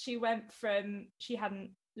 She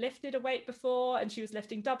hadn't lifted a weight before, and she was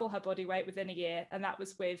lifting double her body weight within a year, and that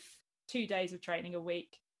was with 2 days of training a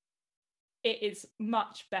week. It is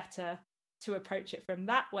much better to approach it from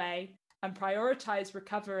that way and prioritize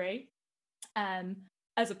recovery,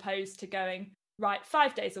 as opposed to going, right,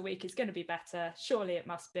 5 days a week is going to be better, surely it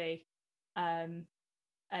must be, and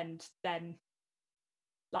then,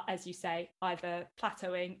 like, as you say, either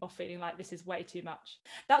plateauing or feeling like this is way too much.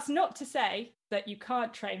 That's not to say that you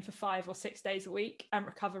can't train for 5 or 6 days a week and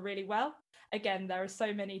recover really well. Again, there are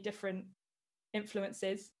so many different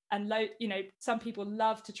influences, and some people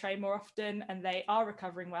love to train more often and they are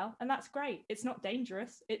recovering well, and that's great. It's not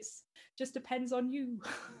dangerous, it's just depends on you.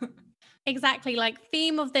 Exactly. Like,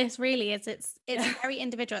 theme of this really is it's very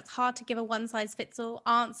individual. It's hard to give a one size fits all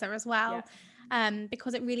answer as well,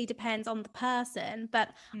 because it really depends on the person. But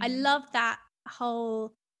I love that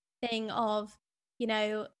whole thing of,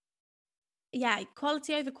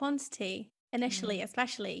 quality over quantity initially,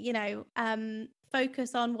 especially,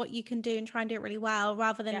 focus on what you can do and try and do it really well,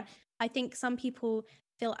 rather than, I think some people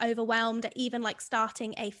feel overwhelmed at even like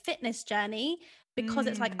starting a fitness journey, because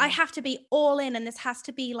it's like, I have to be all in and this has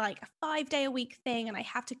to be like a 5-day-a-week thing and I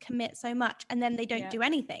have to commit so much, and then they don't do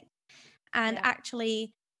anything. And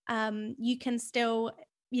actually, you can still,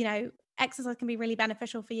 exercise can be really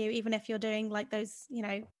beneficial for you, even if you're doing like those,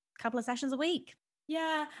 couple of sessions a week.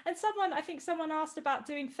 Yeah. And I think someone asked about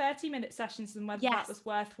doing 30-minute sessions and whether that was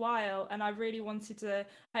worthwhile. And I really wanted to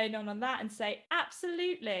hone on that and say,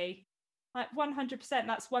 absolutely, like 100%.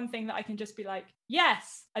 That's one thing that I can just be like,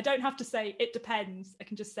 yes. I don't have to say it depends. I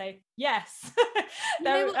can just say yes.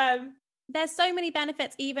 There's so many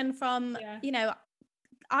benefits, even from,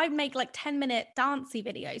 I make like 10-minute dancey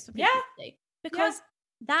videos for people to do, because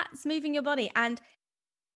that's moving your body. And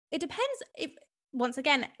it depends if, once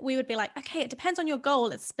again, we would be like, okay, it depends on your goal,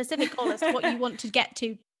 a specific goal as to what you want to get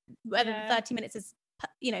to, whether the 30 minutes is,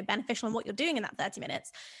 beneficial in what you're doing in that 30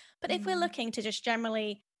 minutes. But if we're looking to just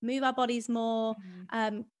generally move our bodies more,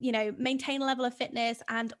 maintain a level of fitness,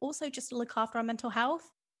 and also just look after our mental health,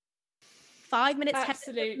 5 minutes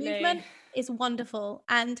 10 minutes movement is wonderful.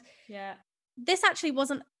 And this actually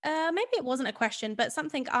wasn't, maybe it wasn't a question, but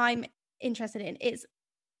something I'm interested in is,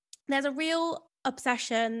 there's a real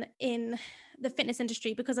obsession in the fitness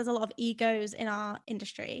industry, because there's a lot of egos in our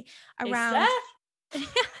industry around.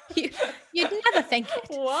 You'd never think it.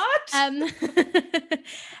 What?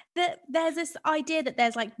 There's this idea that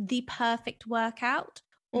there's like the perfect workout,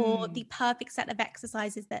 or the perfect set of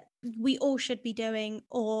exercises that we all should be doing,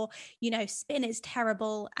 or spin is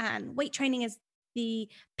terrible and weight training is the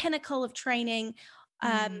pinnacle of training.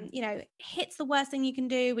 HIIT's the worst thing you can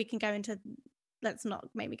do. We can go into, let's not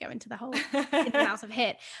maybe go into the whole ins and outs of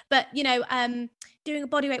HIIT, but doing a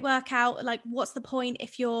bodyweight workout, like, what's the point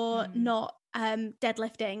if you're not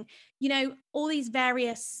deadlifting? All these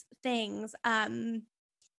various things,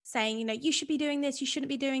 saying, you should be doing this, you shouldn't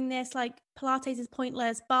be doing this, like Pilates is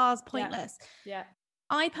pointless, bars pointless.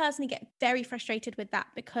 I personally get very frustrated with that,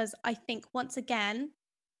 because I think, once again,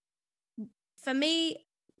 for me,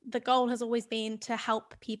 the goal has always been to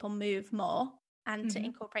help people move more and to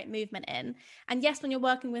incorporate movement in. And yes, when you're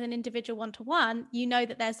working with an individual one-to-one,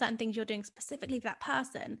 that there's certain things you're doing specifically for that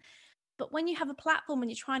person. But when you have a platform, when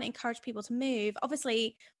you're trying to encourage people to move,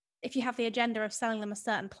 obviously, if you have the agenda of selling them a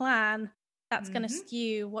certain plan, that's going to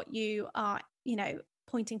skew what you are,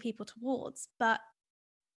 pointing people towards. But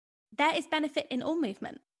there is benefit in all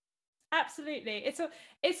movement. Absolutely.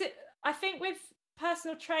 I think with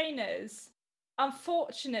personal trainers,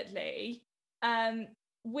 unfortunately,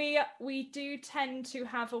 we do tend to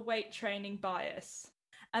have a weight training bias,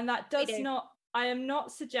 and that does not, I am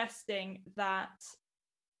not suggesting that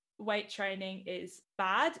weight training is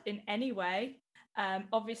bad in any way.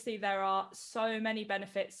 Obviously, there are so many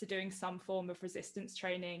benefits to doing some form of resistance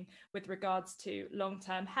training with regards to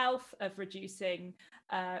long-term health, of reducing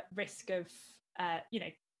risk of,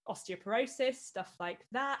 osteoporosis, stuff like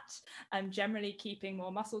that, and generally keeping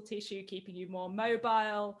more muscle tissue, keeping you more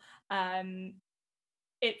mobile.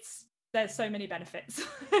 There's so many benefits.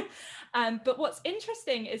 But what's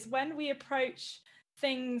interesting is when we approach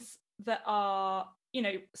things that are,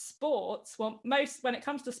 sports, when it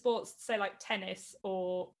comes to sports, say like tennis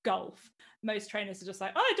or golf, most trainers are just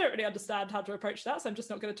like, I don't really understand how to approach that, so I'm just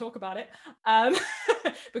not going to talk about it,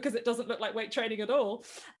 because it doesn't look like weight training at all.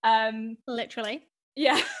 Literally.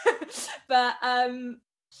 Yeah. But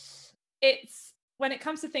it's, when it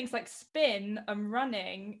comes to things like spin and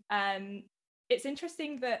running, it's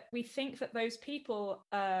interesting that we think that those people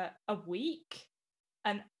are weak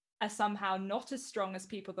and are somehow not as strong as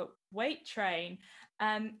people that weight train.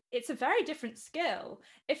 It's a very different skill.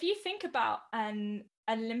 If you think about an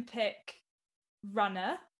Olympic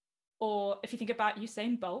runner, or if you think about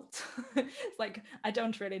Usain Bolt, it's like, I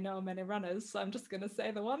don't really know many runners, so I'm just going to say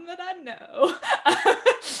the one that I know.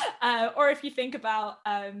 Or if you think about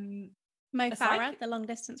Mo Farah, the long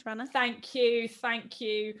distance runner. Thank you.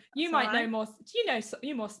 You might know more.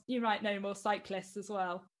 You might know more cyclists as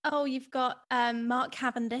well. Oh, you've got Mark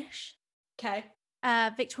Cavendish. Okay.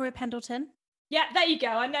 Victoria Pendleton. Yeah, there you go.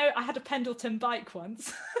 I know. I had a Pendleton bike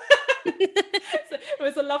once. So it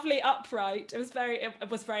was a lovely upright. It was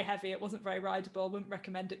very heavy. It wasn't very rideable. I wouldn't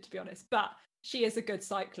recommend it, to be honest. But she is a good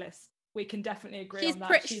cyclist. We can definitely agree on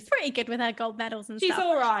that. She's pretty good with her gold medals and she's stuff.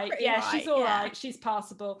 All right. She's all yeah. right. She's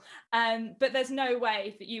passable. But there's no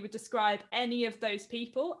way that you would describe any of those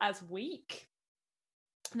people as weak.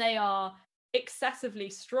 They are excessively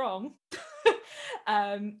strong.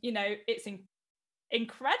 It's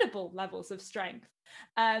incredible levels of strength.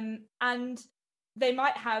 And they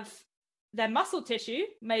might have their muscle tissue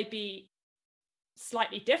may be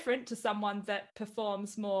slightly different to someone that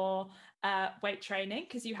performs more weight training,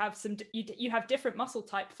 because you have different muscle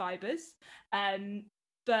type fibers,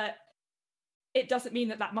 but it doesn't mean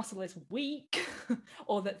that muscle is weak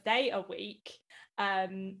or that they are weak.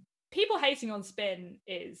 People hating on spin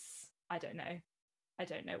is, I don't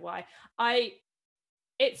know why.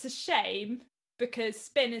 It's a shame, because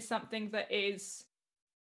spin is something that is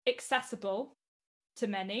accessible to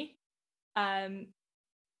many.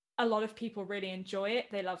 A lot of people really enjoy it.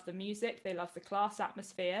 They love the music, they love the class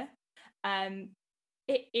atmosphere.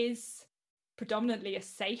 It is predominantly a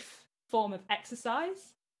safe form of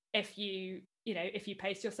exercise if you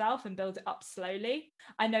pace yourself and build it up slowly.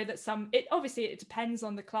 I know that it depends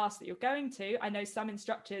on the class that you're going to. I know some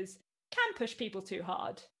instructors can push people too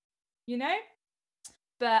hard,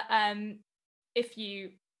 but if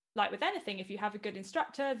you, like with anything, if you have a good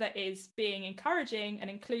instructor that is being encouraging and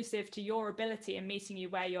inclusive to your ability and meeting you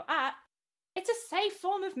where you're at, it's a safe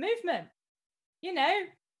form of movement.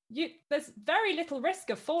 There's very little risk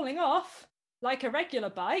of falling off like a regular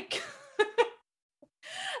bike.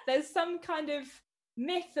 There's some kind of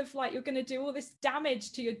myth of like you're going to do all this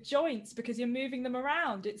damage to your joints because you're moving them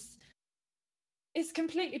around. It's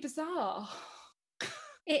completely bizarre.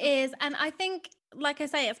 It is. And I think, like I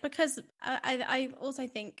say, it's because I also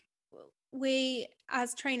think we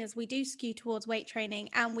as trainers, we do skew towards weight training,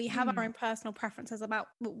 and we have our own personal preferences about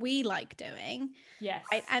what we like doing. Yes.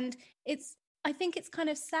 Right? And I think it's kind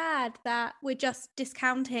of sad that we're just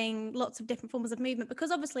discounting lots of different forms of movement,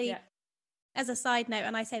 because obviously, as a side note,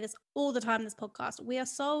 and I say this all the time in this podcast, we are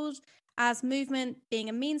sold as movement being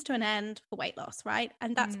a means to an end for weight loss, right?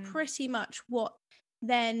 And that's pretty much what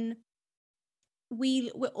then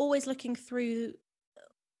we're always looking through.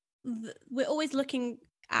 We're always looking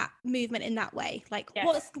at movement in that way, like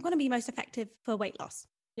what's going to be most effective for weight loss.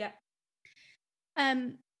 Yeah.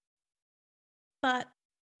 But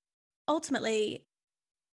ultimately,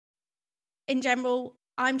 in general,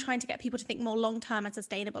 I'm trying to get people to think more long-term and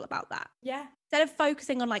sustainable about that. Yeah. Instead of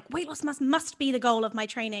focusing on like weight loss must be the goal of my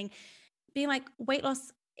training, being like, weight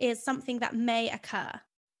loss is something that may occur,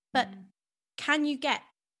 but can you get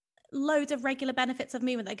loads of regular benefits of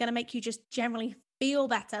movement that are going to make you just generally feel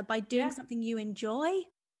better by doing something you enjoy?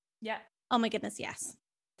 Yeah. Oh my goodness, yes.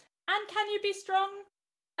 And can you be strong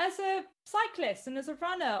as a cyclist and as a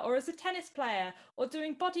runner or as a tennis player or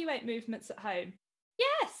doing bodyweight movements at home?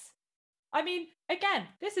 Yes. I mean, again,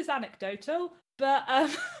 this is anecdotal, but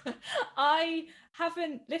I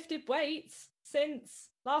haven't lifted weights since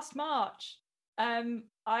last March.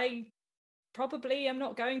 I probably am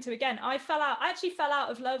not going to again. I actually fell out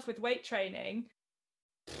of love with weight training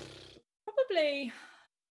probably,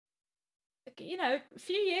 a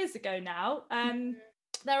few years ago now.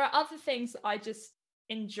 There are other things that I just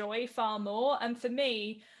enjoy far more. And for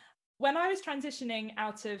me, when I was transitioning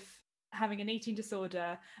out of having an eating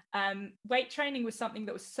disorder, weight training was something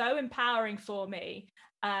that was so empowering for me,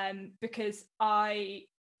 because I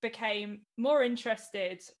became more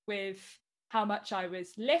interested with how much I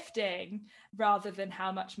was lifting rather than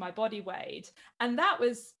how much my body weighed. And that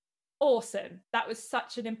was awesome. That was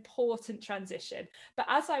such an important transition. But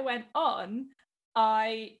as I went on,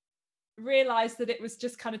 I realized that it was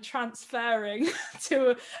just kind of transferring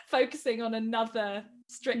to focusing on another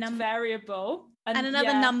strict variable and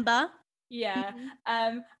another number. Yeah.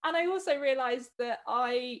 And I also realized that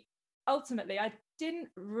I didn't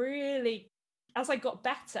really, as I got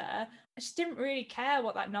better, I just didn't really care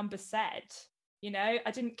what that number said.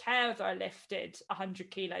 I didn't care whether I lifted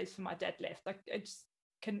 100 kilos for my deadlift. I just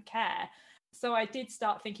couldn't care. So I did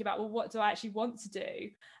start thinking about, well, what do I actually want to do?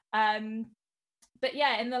 But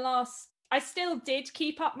yeah, I still did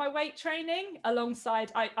keep up my weight training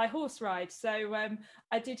alongside, I horse ride. So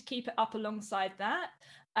I did keep it up alongside that.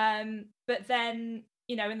 But then,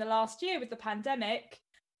 in the last year with the pandemic,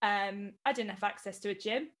 I didn't have access to a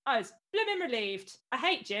gym. I was blooming relieved. I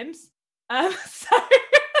hate gyms. So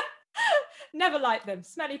never liked them.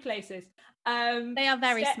 Smelly places. They are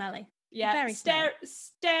very smelly. Yeah, very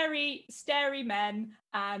starey men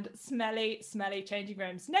and smelly changing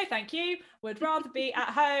rooms. No, thank you. Would rather be at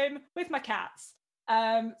home with my cats.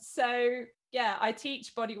 So yeah, I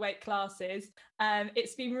teach bodyweight classes.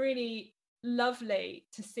 It's been really lovely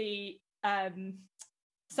to see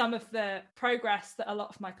some of the progress that a lot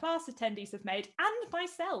of my class attendees have made, and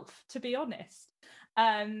myself, to be honest.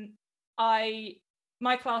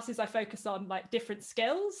 My classes, I focus on like different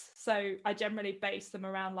skills. So I generally base them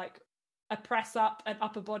around like a press up and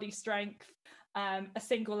upper body strength, a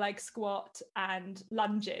single leg squat, and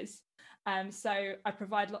lunges. So I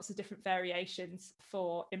provide lots of different variations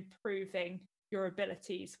for improving your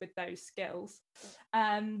abilities with those skills.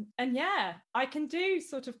 And yeah, I can do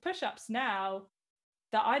sort of push-ups now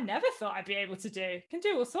that I never thought I'd be able to do. Can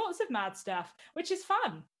do all sorts of mad stuff, which is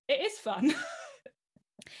fun. It is fun.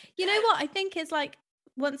 You know what? I think it's like,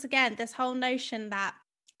 once again, this whole notion that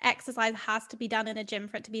exercise has to be done in a gym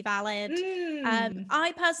for it to be valid.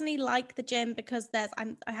 I personally like the gym because I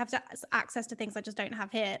have access to things I just don't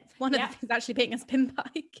have here. One of the things actually being a spin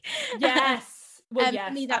bike. Yes. Well, yes,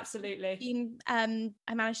 for me, absolutely. I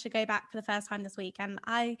managed to go back for the first time this week, and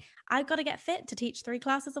I've got to get fit to teach 3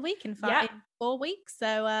 classes a week in 4 weeks.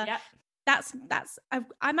 So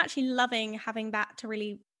I'm actually loving having that to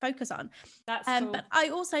really focus on. That's cool. But I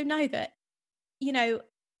also know that, you know,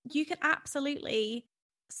 you can absolutely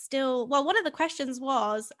still, well, one of the questions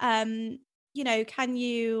was, you know, can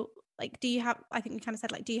you, like, do you have, I think we kind of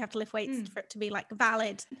said, like, do you have to lift weights for it to be like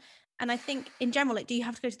valid? And I think in general, like, do you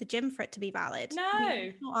have to go to the gym for it to be valid?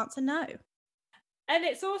 No. Short answer, no. And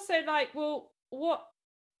it's also like, well,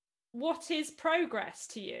 what is progress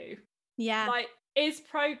to you? Yeah. Like, is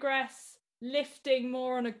progress lifting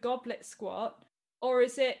more on a goblet squat, or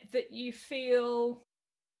is it that you feel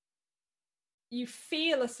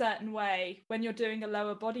a certain way when you're doing a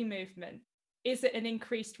lower body movement? Is it an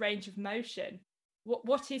increased range of motion?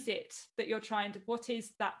 What is it that you're trying to, what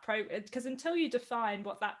is that because until you define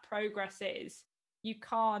what that progress is, you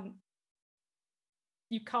can't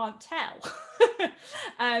tell.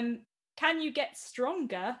 Can you get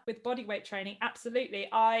stronger with bodyweight training? Absolutely.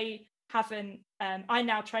 I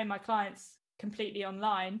now train my clients completely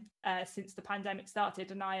online since the pandemic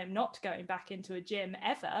started, and I am not going back into a gym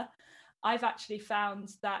ever. I've actually found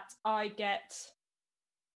that I get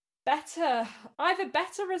either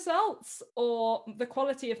better results, or the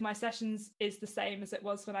quality of my sessions is the same as it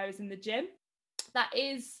was when I was in the gym. That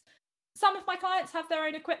is, some of my clients have their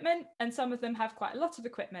own equipment and some of them have quite a lot of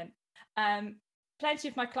equipment. Plenty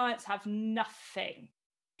of my clients have nothing.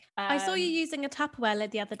 I saw you using a Tupperware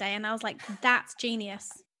lid the other day, and I was like, that's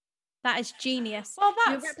genius. That is genius. Well,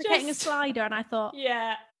 you're replicating a slider, and I thought,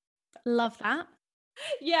 yeah, love that.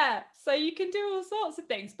 Yeah, so you can do all sorts of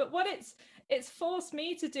things, but what it's forced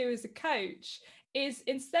me to do as a coach is,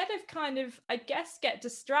 instead of kind of, I guess, get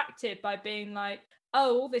distracted by being like,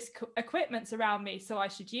 oh, all this equipment's around me, so I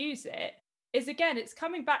should use it, is, again, it's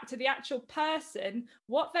coming back to the actual person,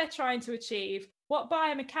 what they're trying to achieve, what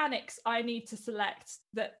biomechanics I need to select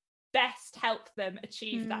that best help them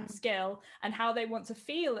achieve that skill, and how they want to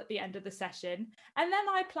feel at the end of the session. And then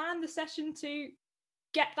I plan the session to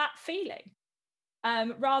get that feeling.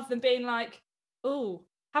 Rather than being like, oh,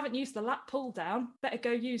 haven't used the lat pull down, better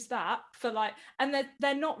go use that for like, and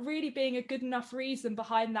they're not really being a good enough reason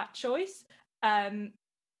behind that choice.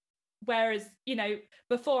 Whereas, you know,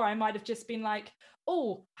 before I might have just been like,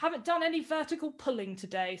 oh, haven't done any vertical pulling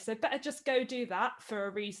today, so better just go do that for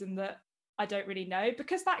a reason that I don't really know,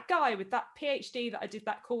 because that guy with that PhD that I did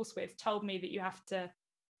that course with told me that you have to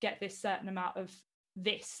get this certain amount of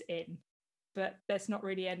this in, but there's not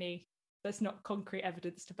concrete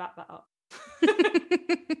evidence to back that up.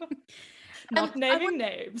 Not naming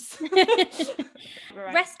names.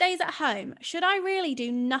 Right. Rest days at home. Should I really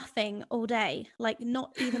do nothing all day? Like,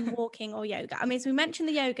 not even walking or yoga? I mean, so we mentioned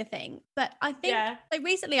the yoga thing, but I think like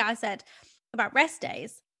recently I said about rest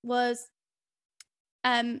days was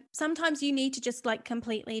sometimes you need to just like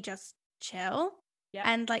completely just chill. Yeah.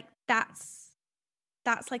 And like that's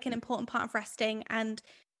like an important part of resting. And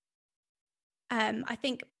I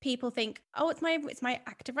think people think, oh, it's my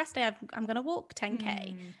active rest day. I'm going to walk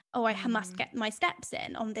 10K. Oh, I must get my steps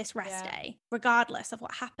in on this rest day, regardless of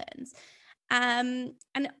what happens. And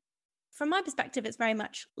from my perspective, it's very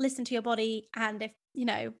much listen to your body. And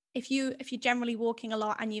if you're generally walking a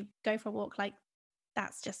lot and you go for a walk, like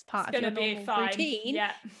that's just part of your normal routine.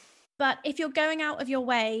 Yeah. But if you're going out of your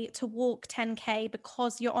way to walk 10K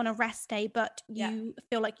because you're on a rest day, but you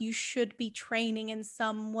feel like you should be training in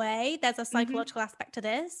some way, there's a psychological aspect to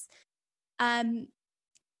this.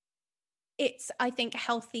 It's, I think,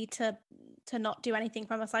 healthy to not do anything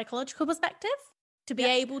from a psychological perspective, to be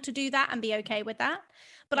able to do that and be okay with that.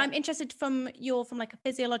 But I'm interested from like a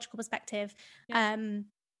physiological perspective. And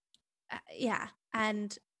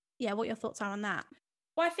what your thoughts are on that.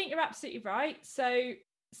 Well, I think you're absolutely right. So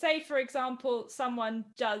say, for example, someone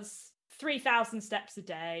does 3,000 steps a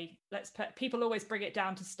day. People always bring it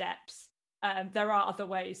down to steps. There are other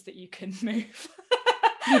ways that you can move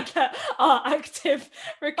that are active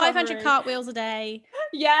recovery. 500 cartwheels a day.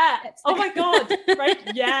 Yeah. Oh my God. Right.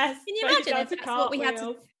 Yes. Can you imagine if that's what we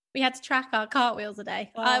had to track our cartwheels a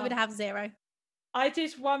day? I would have 0. I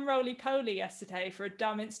did one roly-poly yesterday for a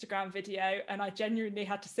dumb Instagram video, and I genuinely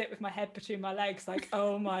had to sit with my head between my legs like,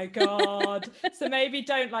 oh my God. So maybe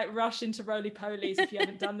don't like rush into roly-polies if you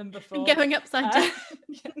haven't done them before. Going upside down.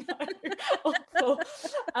 Awful.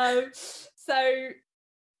 So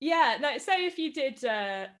yeah, no, say if you did,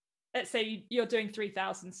 let's say you're doing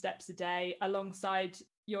 3,000 steps a day alongside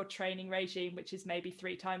your training regime, which is maybe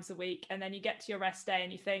 3 times a week, and then you get to your rest day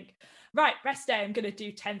and you think, right, rest day, I'm going to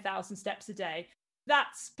do 10,000 steps a day.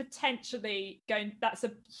 That's potentially that's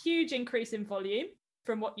a huge increase in volume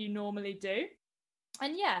from what you normally do.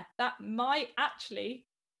 And yeah, that might actually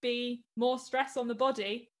be more stress on the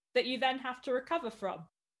body that you then have to recover from.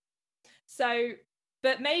 So,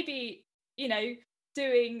 but maybe, you know,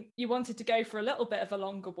 you wanted to go for a little bit of a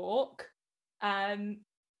longer walk.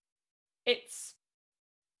 It's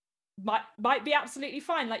might be absolutely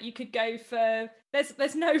fine. Like you could go for,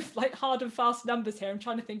 there's no like hard and fast numbers here. I'm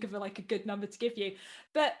trying to think of a good number to give you.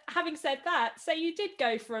 But having said that, say you did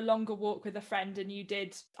go for a longer walk with a friend and you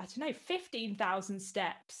did, I don't know, 15,000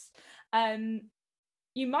 steps.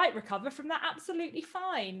 You might recover from that absolutely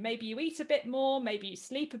fine. Maybe you eat a bit more, maybe you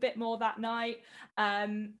sleep a bit more that night.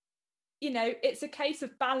 You know, it's a case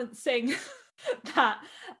of balancing that.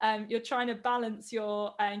 You're trying to balance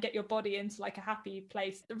and get your body into like a happy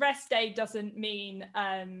place. The rest day doesn't mean,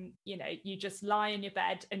 you know, you just lie in your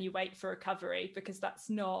bed and you wait for recovery, because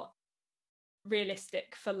that's not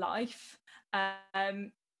realistic for life.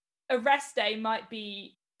 A rest day might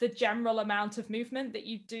be the general amount of movement that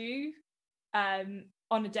you do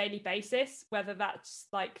on a daily basis, whether that's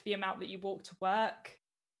like the amount that you walk to work.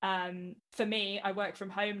 For me, I work from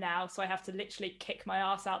home now, so I have to literally kick my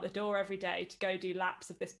ass out the door every day to go do laps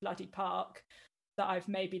of this bloody park that I've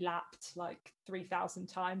maybe lapped like 3,000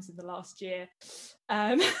 times in the last year.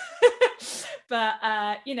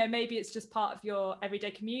 But you know, maybe it's just part of your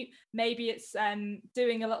everyday commute. Maybe it's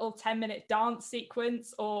doing a little 10-minute dance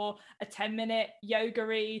sequence or a 10-minute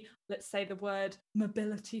yoga-y, let's say the word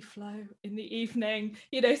mobility flow in the evening,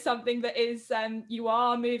 you know, something that is you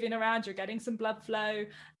are moving around, you're getting some blood flow.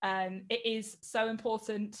 It is so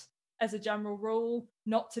important as a general rule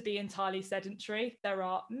not to be entirely sedentary. There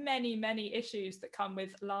are many, many issues that come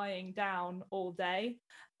with lying down all day.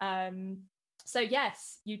 So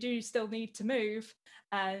yes, you do still need to move,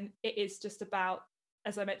 and it is just about,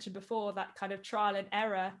 as I mentioned before, that kind of trial and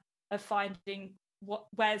error of finding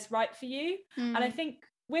where's right for you. And I think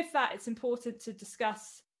with that, it's important to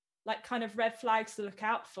discuss like kind of red flags to look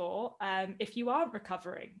out for if you aren't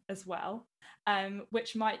recovering as well,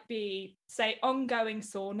 which might be, say, ongoing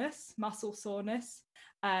soreness, muscle soreness,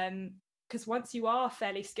 because once you are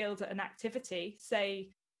fairly skilled at an activity,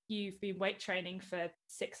 say you've been weight training for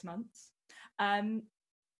 6 months,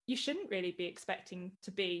 you shouldn't really be expecting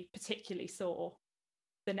to be particularly sore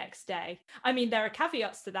the next day. I mean, there are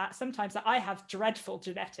caveats to that. Sometimes I have dreadful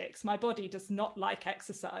genetics. My body does not like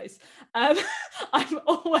exercise. I'm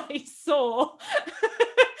always sore.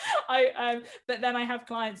 But then I have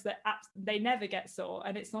clients that they never get sore,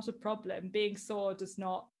 and it's not a problem. Being sore does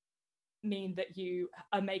not mean that you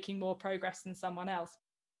are making more progress than someone else.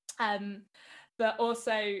 But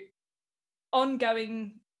also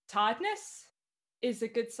ongoing tiredness is a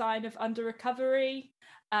good sign of under recovery.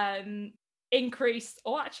 Increased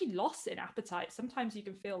or actually loss in appetite. Sometimes you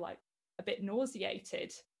can feel like a bit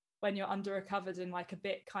nauseated when you're under recovered and like a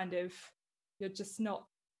bit kind of, you're just not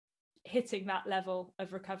hitting that level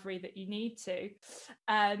of recovery that you need to.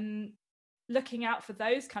 Looking out for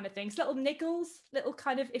those kind of things, little niggles, little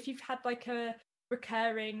kind of, if you've had like a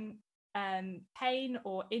recurring pain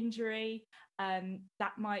or injury,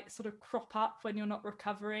 that might sort of crop up when you're not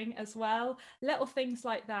recovering as well. Little things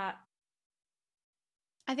like that.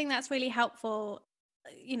 I think that's really helpful,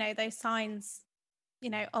 you know, those signs, you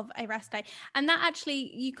know, of a rest day. And that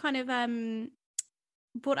actually, you kind of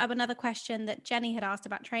brought up another question that Jenny had asked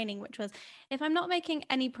about training, which was, if I'm not making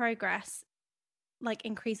any progress, like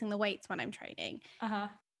increasing the weights when I'm training,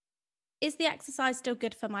 is the exercise still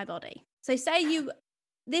good for my body? So say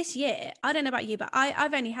this year, I don't know about you, but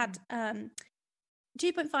I've only had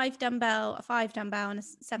 2.5 dumbbell, a 5 dumbbell, and a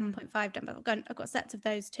 7.5 dumbbell. I've got sets of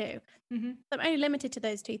those too. So I'm only limited to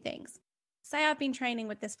those 2 things. Say I've been training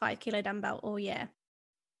with this 5 kilo dumbbell all year.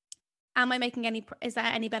 Am I making is there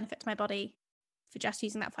any benefit to my body for just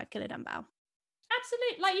using that 5 kilo dumbbell?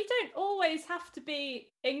 absolutely. Like, you don't always have to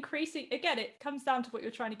be increasing. Again, it comes down to what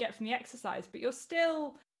you're trying to get from the exercise, but you're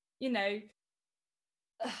still, you know,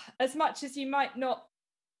 as much as you might not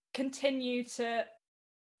continue to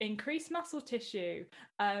increase muscle tissue,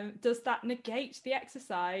 does that negate the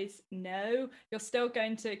exercise? No, you're still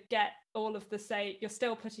going to get all of the you're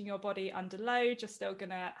still putting your body under load, you're still going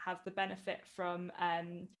to have the benefit from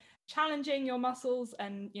challenging your muscles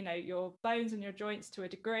and, you know, your bones and your joints to a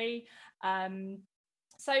degree.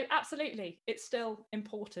 So absolutely, it's still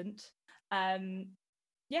important.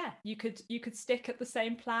 Yeah, you could stick at the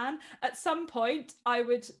same plan. At some point, I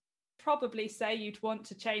would probably say you'd want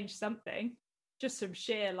to change something, just from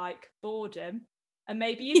sheer like boredom, and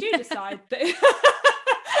maybe you do decide that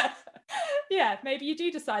yeah, maybe you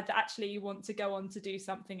do decide that actually you want to go on to do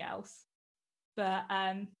something else. But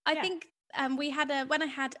I think we had when I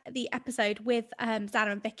had the episode with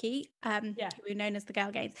Zana and Vicky, who were known as the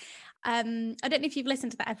Girl Games. I don't know if you've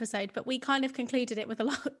listened to that episode, but we kind of concluded it with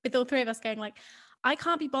with all three of us going like, I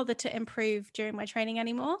can't be bothered to improve during my training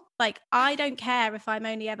anymore. Like, I don't care if I'm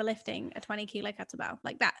only ever lifting a 20 kilo kettlebell.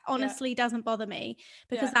 Like, that honestly doesn't bother me,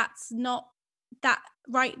 because that's not that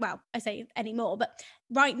right. Well, I say anymore, but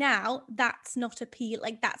right now that's not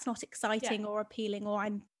that's not exciting or appealing, or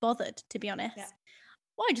I'm bothered, to be honest.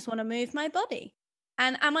 Well, I just want to move my body.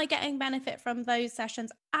 And am I getting benefit from those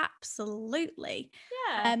sessions? Absolutely.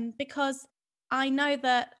 Because I know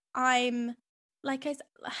that I'm like,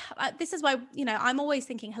 this is why, you know, I'm always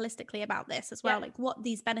thinking holistically about this as well. Like, what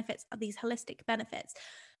these benefits are, these holistic benefits.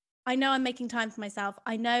 I know I'm making time for myself.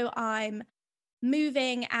 I know I'm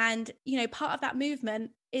moving, and, you know, part of that movement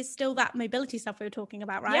is still that mobility stuff we were talking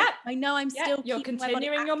about, right? I know I'm still you're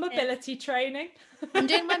continuing your mobility training. I'm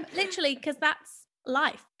doing literally, because that's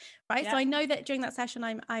life, right? So I know that during that session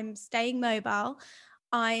I'm staying mobile.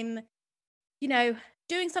 I'm, you know,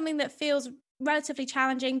 doing something that feels relatively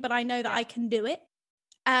challenging, but I know that I can do it.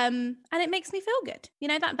 And it makes me feel good. You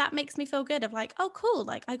know, that makes me feel good of like, oh, cool.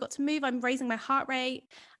 Like, I got to move. I'm raising my heart rate.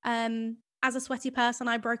 As a sweaty person,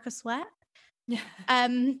 I broke a sweat.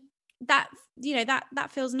 That, you know,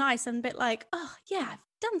 that feels nice, and a bit like, oh yeah, I've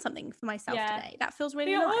done something for myself today. That feels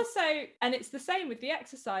really nice. Also, and it's the same with the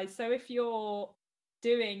exercise. So if you're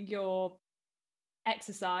doing your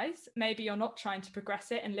exercise, maybe you're not trying to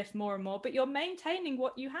progress it and lift more and more, but you're maintaining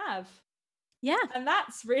what you have. And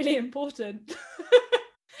that's really important.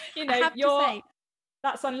 You know,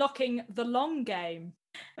 that's unlocking the long game.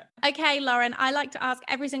 Okay, Lauren, I like to ask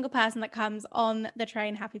every single person that comes on the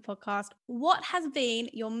Train Happy podcast, what has been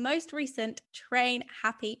your most recent Train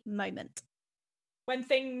Happy moment? When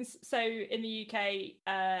things, so in the UK,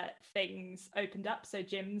 things opened up, so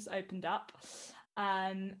gyms opened up,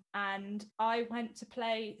 and I went to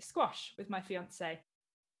play squash with my fiance.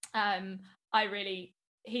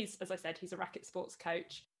 He's, as I said, he's a racket sports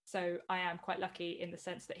coach, so I am quite lucky in the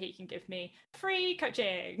sense that he can give me free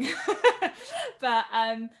coaching. But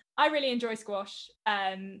I really enjoy squash.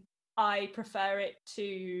 I prefer it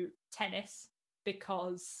to tennis,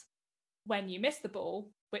 because when you miss the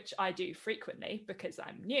ball, which I do frequently because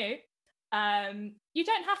I'm new, you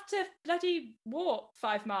don't have to bloody walk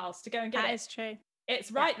 5 miles to go and get it. That is true.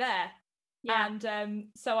 It's right there. And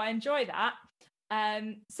so I enjoy that.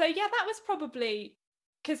 So yeah, that was probably,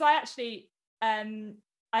 because I actually I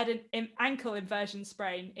had an ankle inversion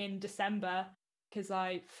sprain in December because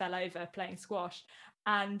I fell over playing squash,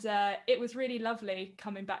 and it was really lovely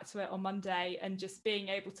coming back to it on Monday and just being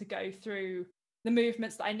able to go through the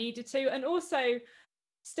movements that I needed to, and also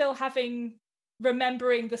still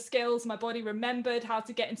remembering the skills. My body remembered how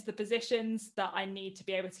to get into the positions that I need to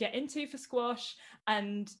be able to get into for squash.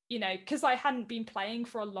 And, you know, because I hadn't been playing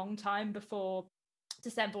for a long time before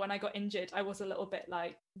December when I got injured, I was a little bit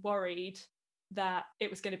like worried that it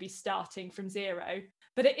was going to be starting from zero,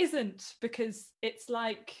 but it isn't, because it's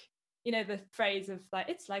like, you know, the phrase of like,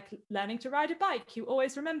 it's like learning to ride a bike. You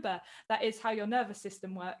always remember that is how your nervous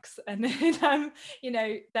system works. And then, you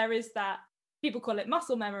know, there is that, people call it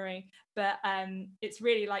muscle memory, but it's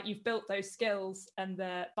really like you've built those skills and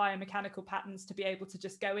the biomechanical patterns to be able to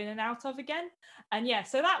just go in and out of again. And yeah,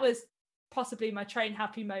 so that was possibly my Train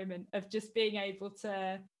Happy moment of just being able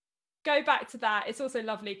to go back to that. It's also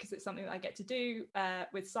lovely because it's something that I get to do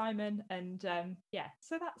with Simon, and yeah,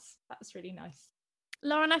 so that's really nice.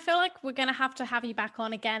 Lauren, I feel like we're going to have you back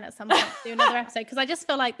on again at some point to do another episode, because I just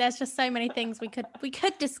feel like there's just so many things we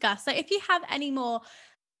could discuss. So if you have any more,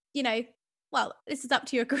 you know, well, this is up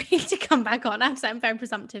to you agreeing to come back on. I'm very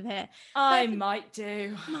presumptive here. I might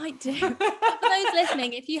do. But for those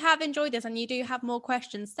listening, if you have enjoyed this and you do have more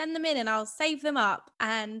questions, send them in and I'll save them up,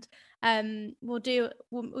 and maybe we'll do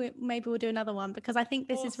another one, because I think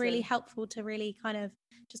this is really helpful to really kind of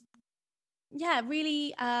just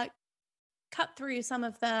really cut through some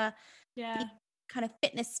of the kind of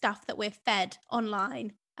fitness stuff that we're fed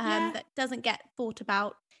online that doesn't get thought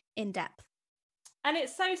about in depth. And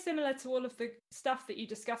it's so similar to all of the stuff that you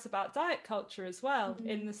discuss about diet culture as well,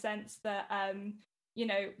 in the sense that,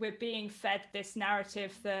 we're being fed this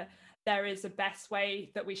narrative that there is a best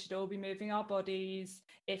way that we should all be moving our bodies.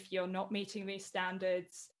 If you're not meeting these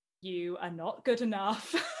standards, you are not good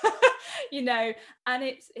enough, and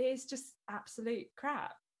it's just absolute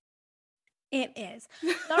crap. It is.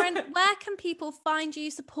 Lauren, where can people find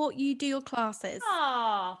you, support you, do your classes?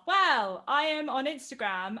 Well, I am on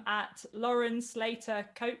Instagram at Lauren Slater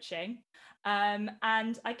Coaching.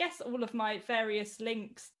 And I guess all of my various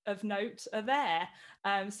links of note are there.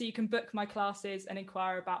 So you can book my classes and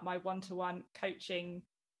inquire about my one-to-one coaching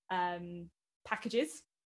packages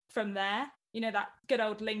from there. That good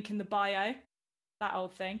old link in the bio. That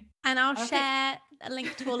old thing. And I'll share a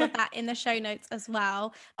link to all of that in the show notes as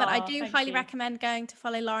well. But I do highly recommend going to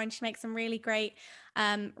follow Lauren. She makes some really great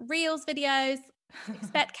reels videos.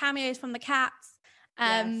 Expect cameos from the cats.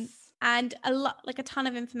 And a ton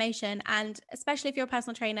of information. And especially if you're a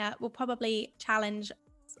personal trainer, will probably challenge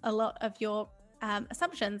a lot of your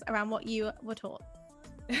assumptions around what you were taught.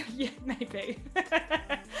 Yeah, maybe.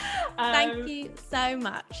 Thank you so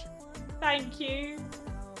much. Thank you.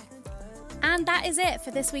 And that is it for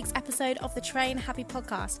this week's episode of the Train Happy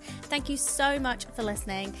podcast. Thank you so much for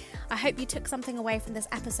listening. I hope you took something away from this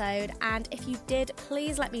episode. And if you did,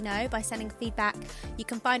 please let me know by sending feedback. You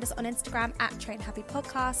can find us on Instagram at Train Happy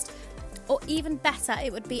Podcast. Or even better,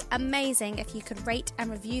 it would be amazing if you could rate and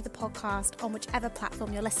review the podcast on whichever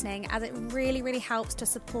platform you're listening, as it really, really helps to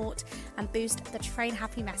support and boost the Train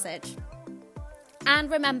Happy message.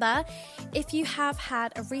 And remember, if you have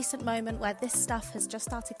had a recent moment where this stuff has just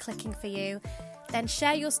started clicking for you, then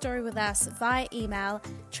share your story with us via email,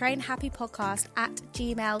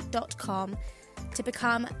 trainhappypodcast@gmail.com, to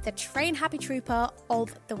become the Train Happy Trooper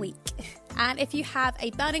of the week. And if you have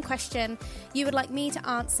a burning question you would like me to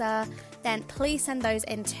answer, then please send those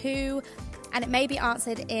in too, and it may be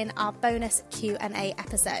answered in our bonus Q&A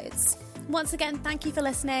episodes. Once again, thank you for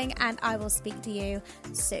listening, and I will speak to you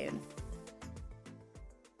soon.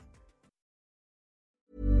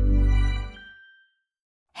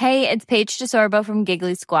 Hey, it's Paige DeSorbo from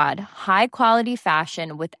Giggly Squad. High quality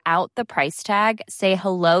fashion without the price tag. Say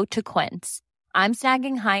hello to Quince. I'm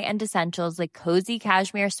snagging high-end essentials like cozy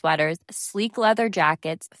cashmere sweaters, sleek leather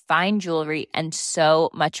jackets, fine jewelry, and so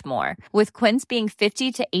much more. With Quince being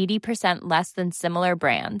 50 to 80% less than similar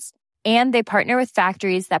brands. And they partner with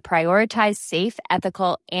factories that prioritize safe,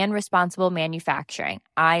 ethical, and responsible manufacturing.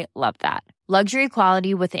 I love that. Luxury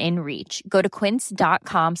quality within reach. Go to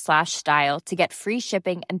quince.com/style to get free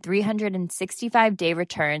shipping and 365-day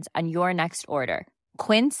returns on your next order.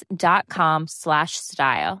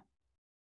 Quince.com/style.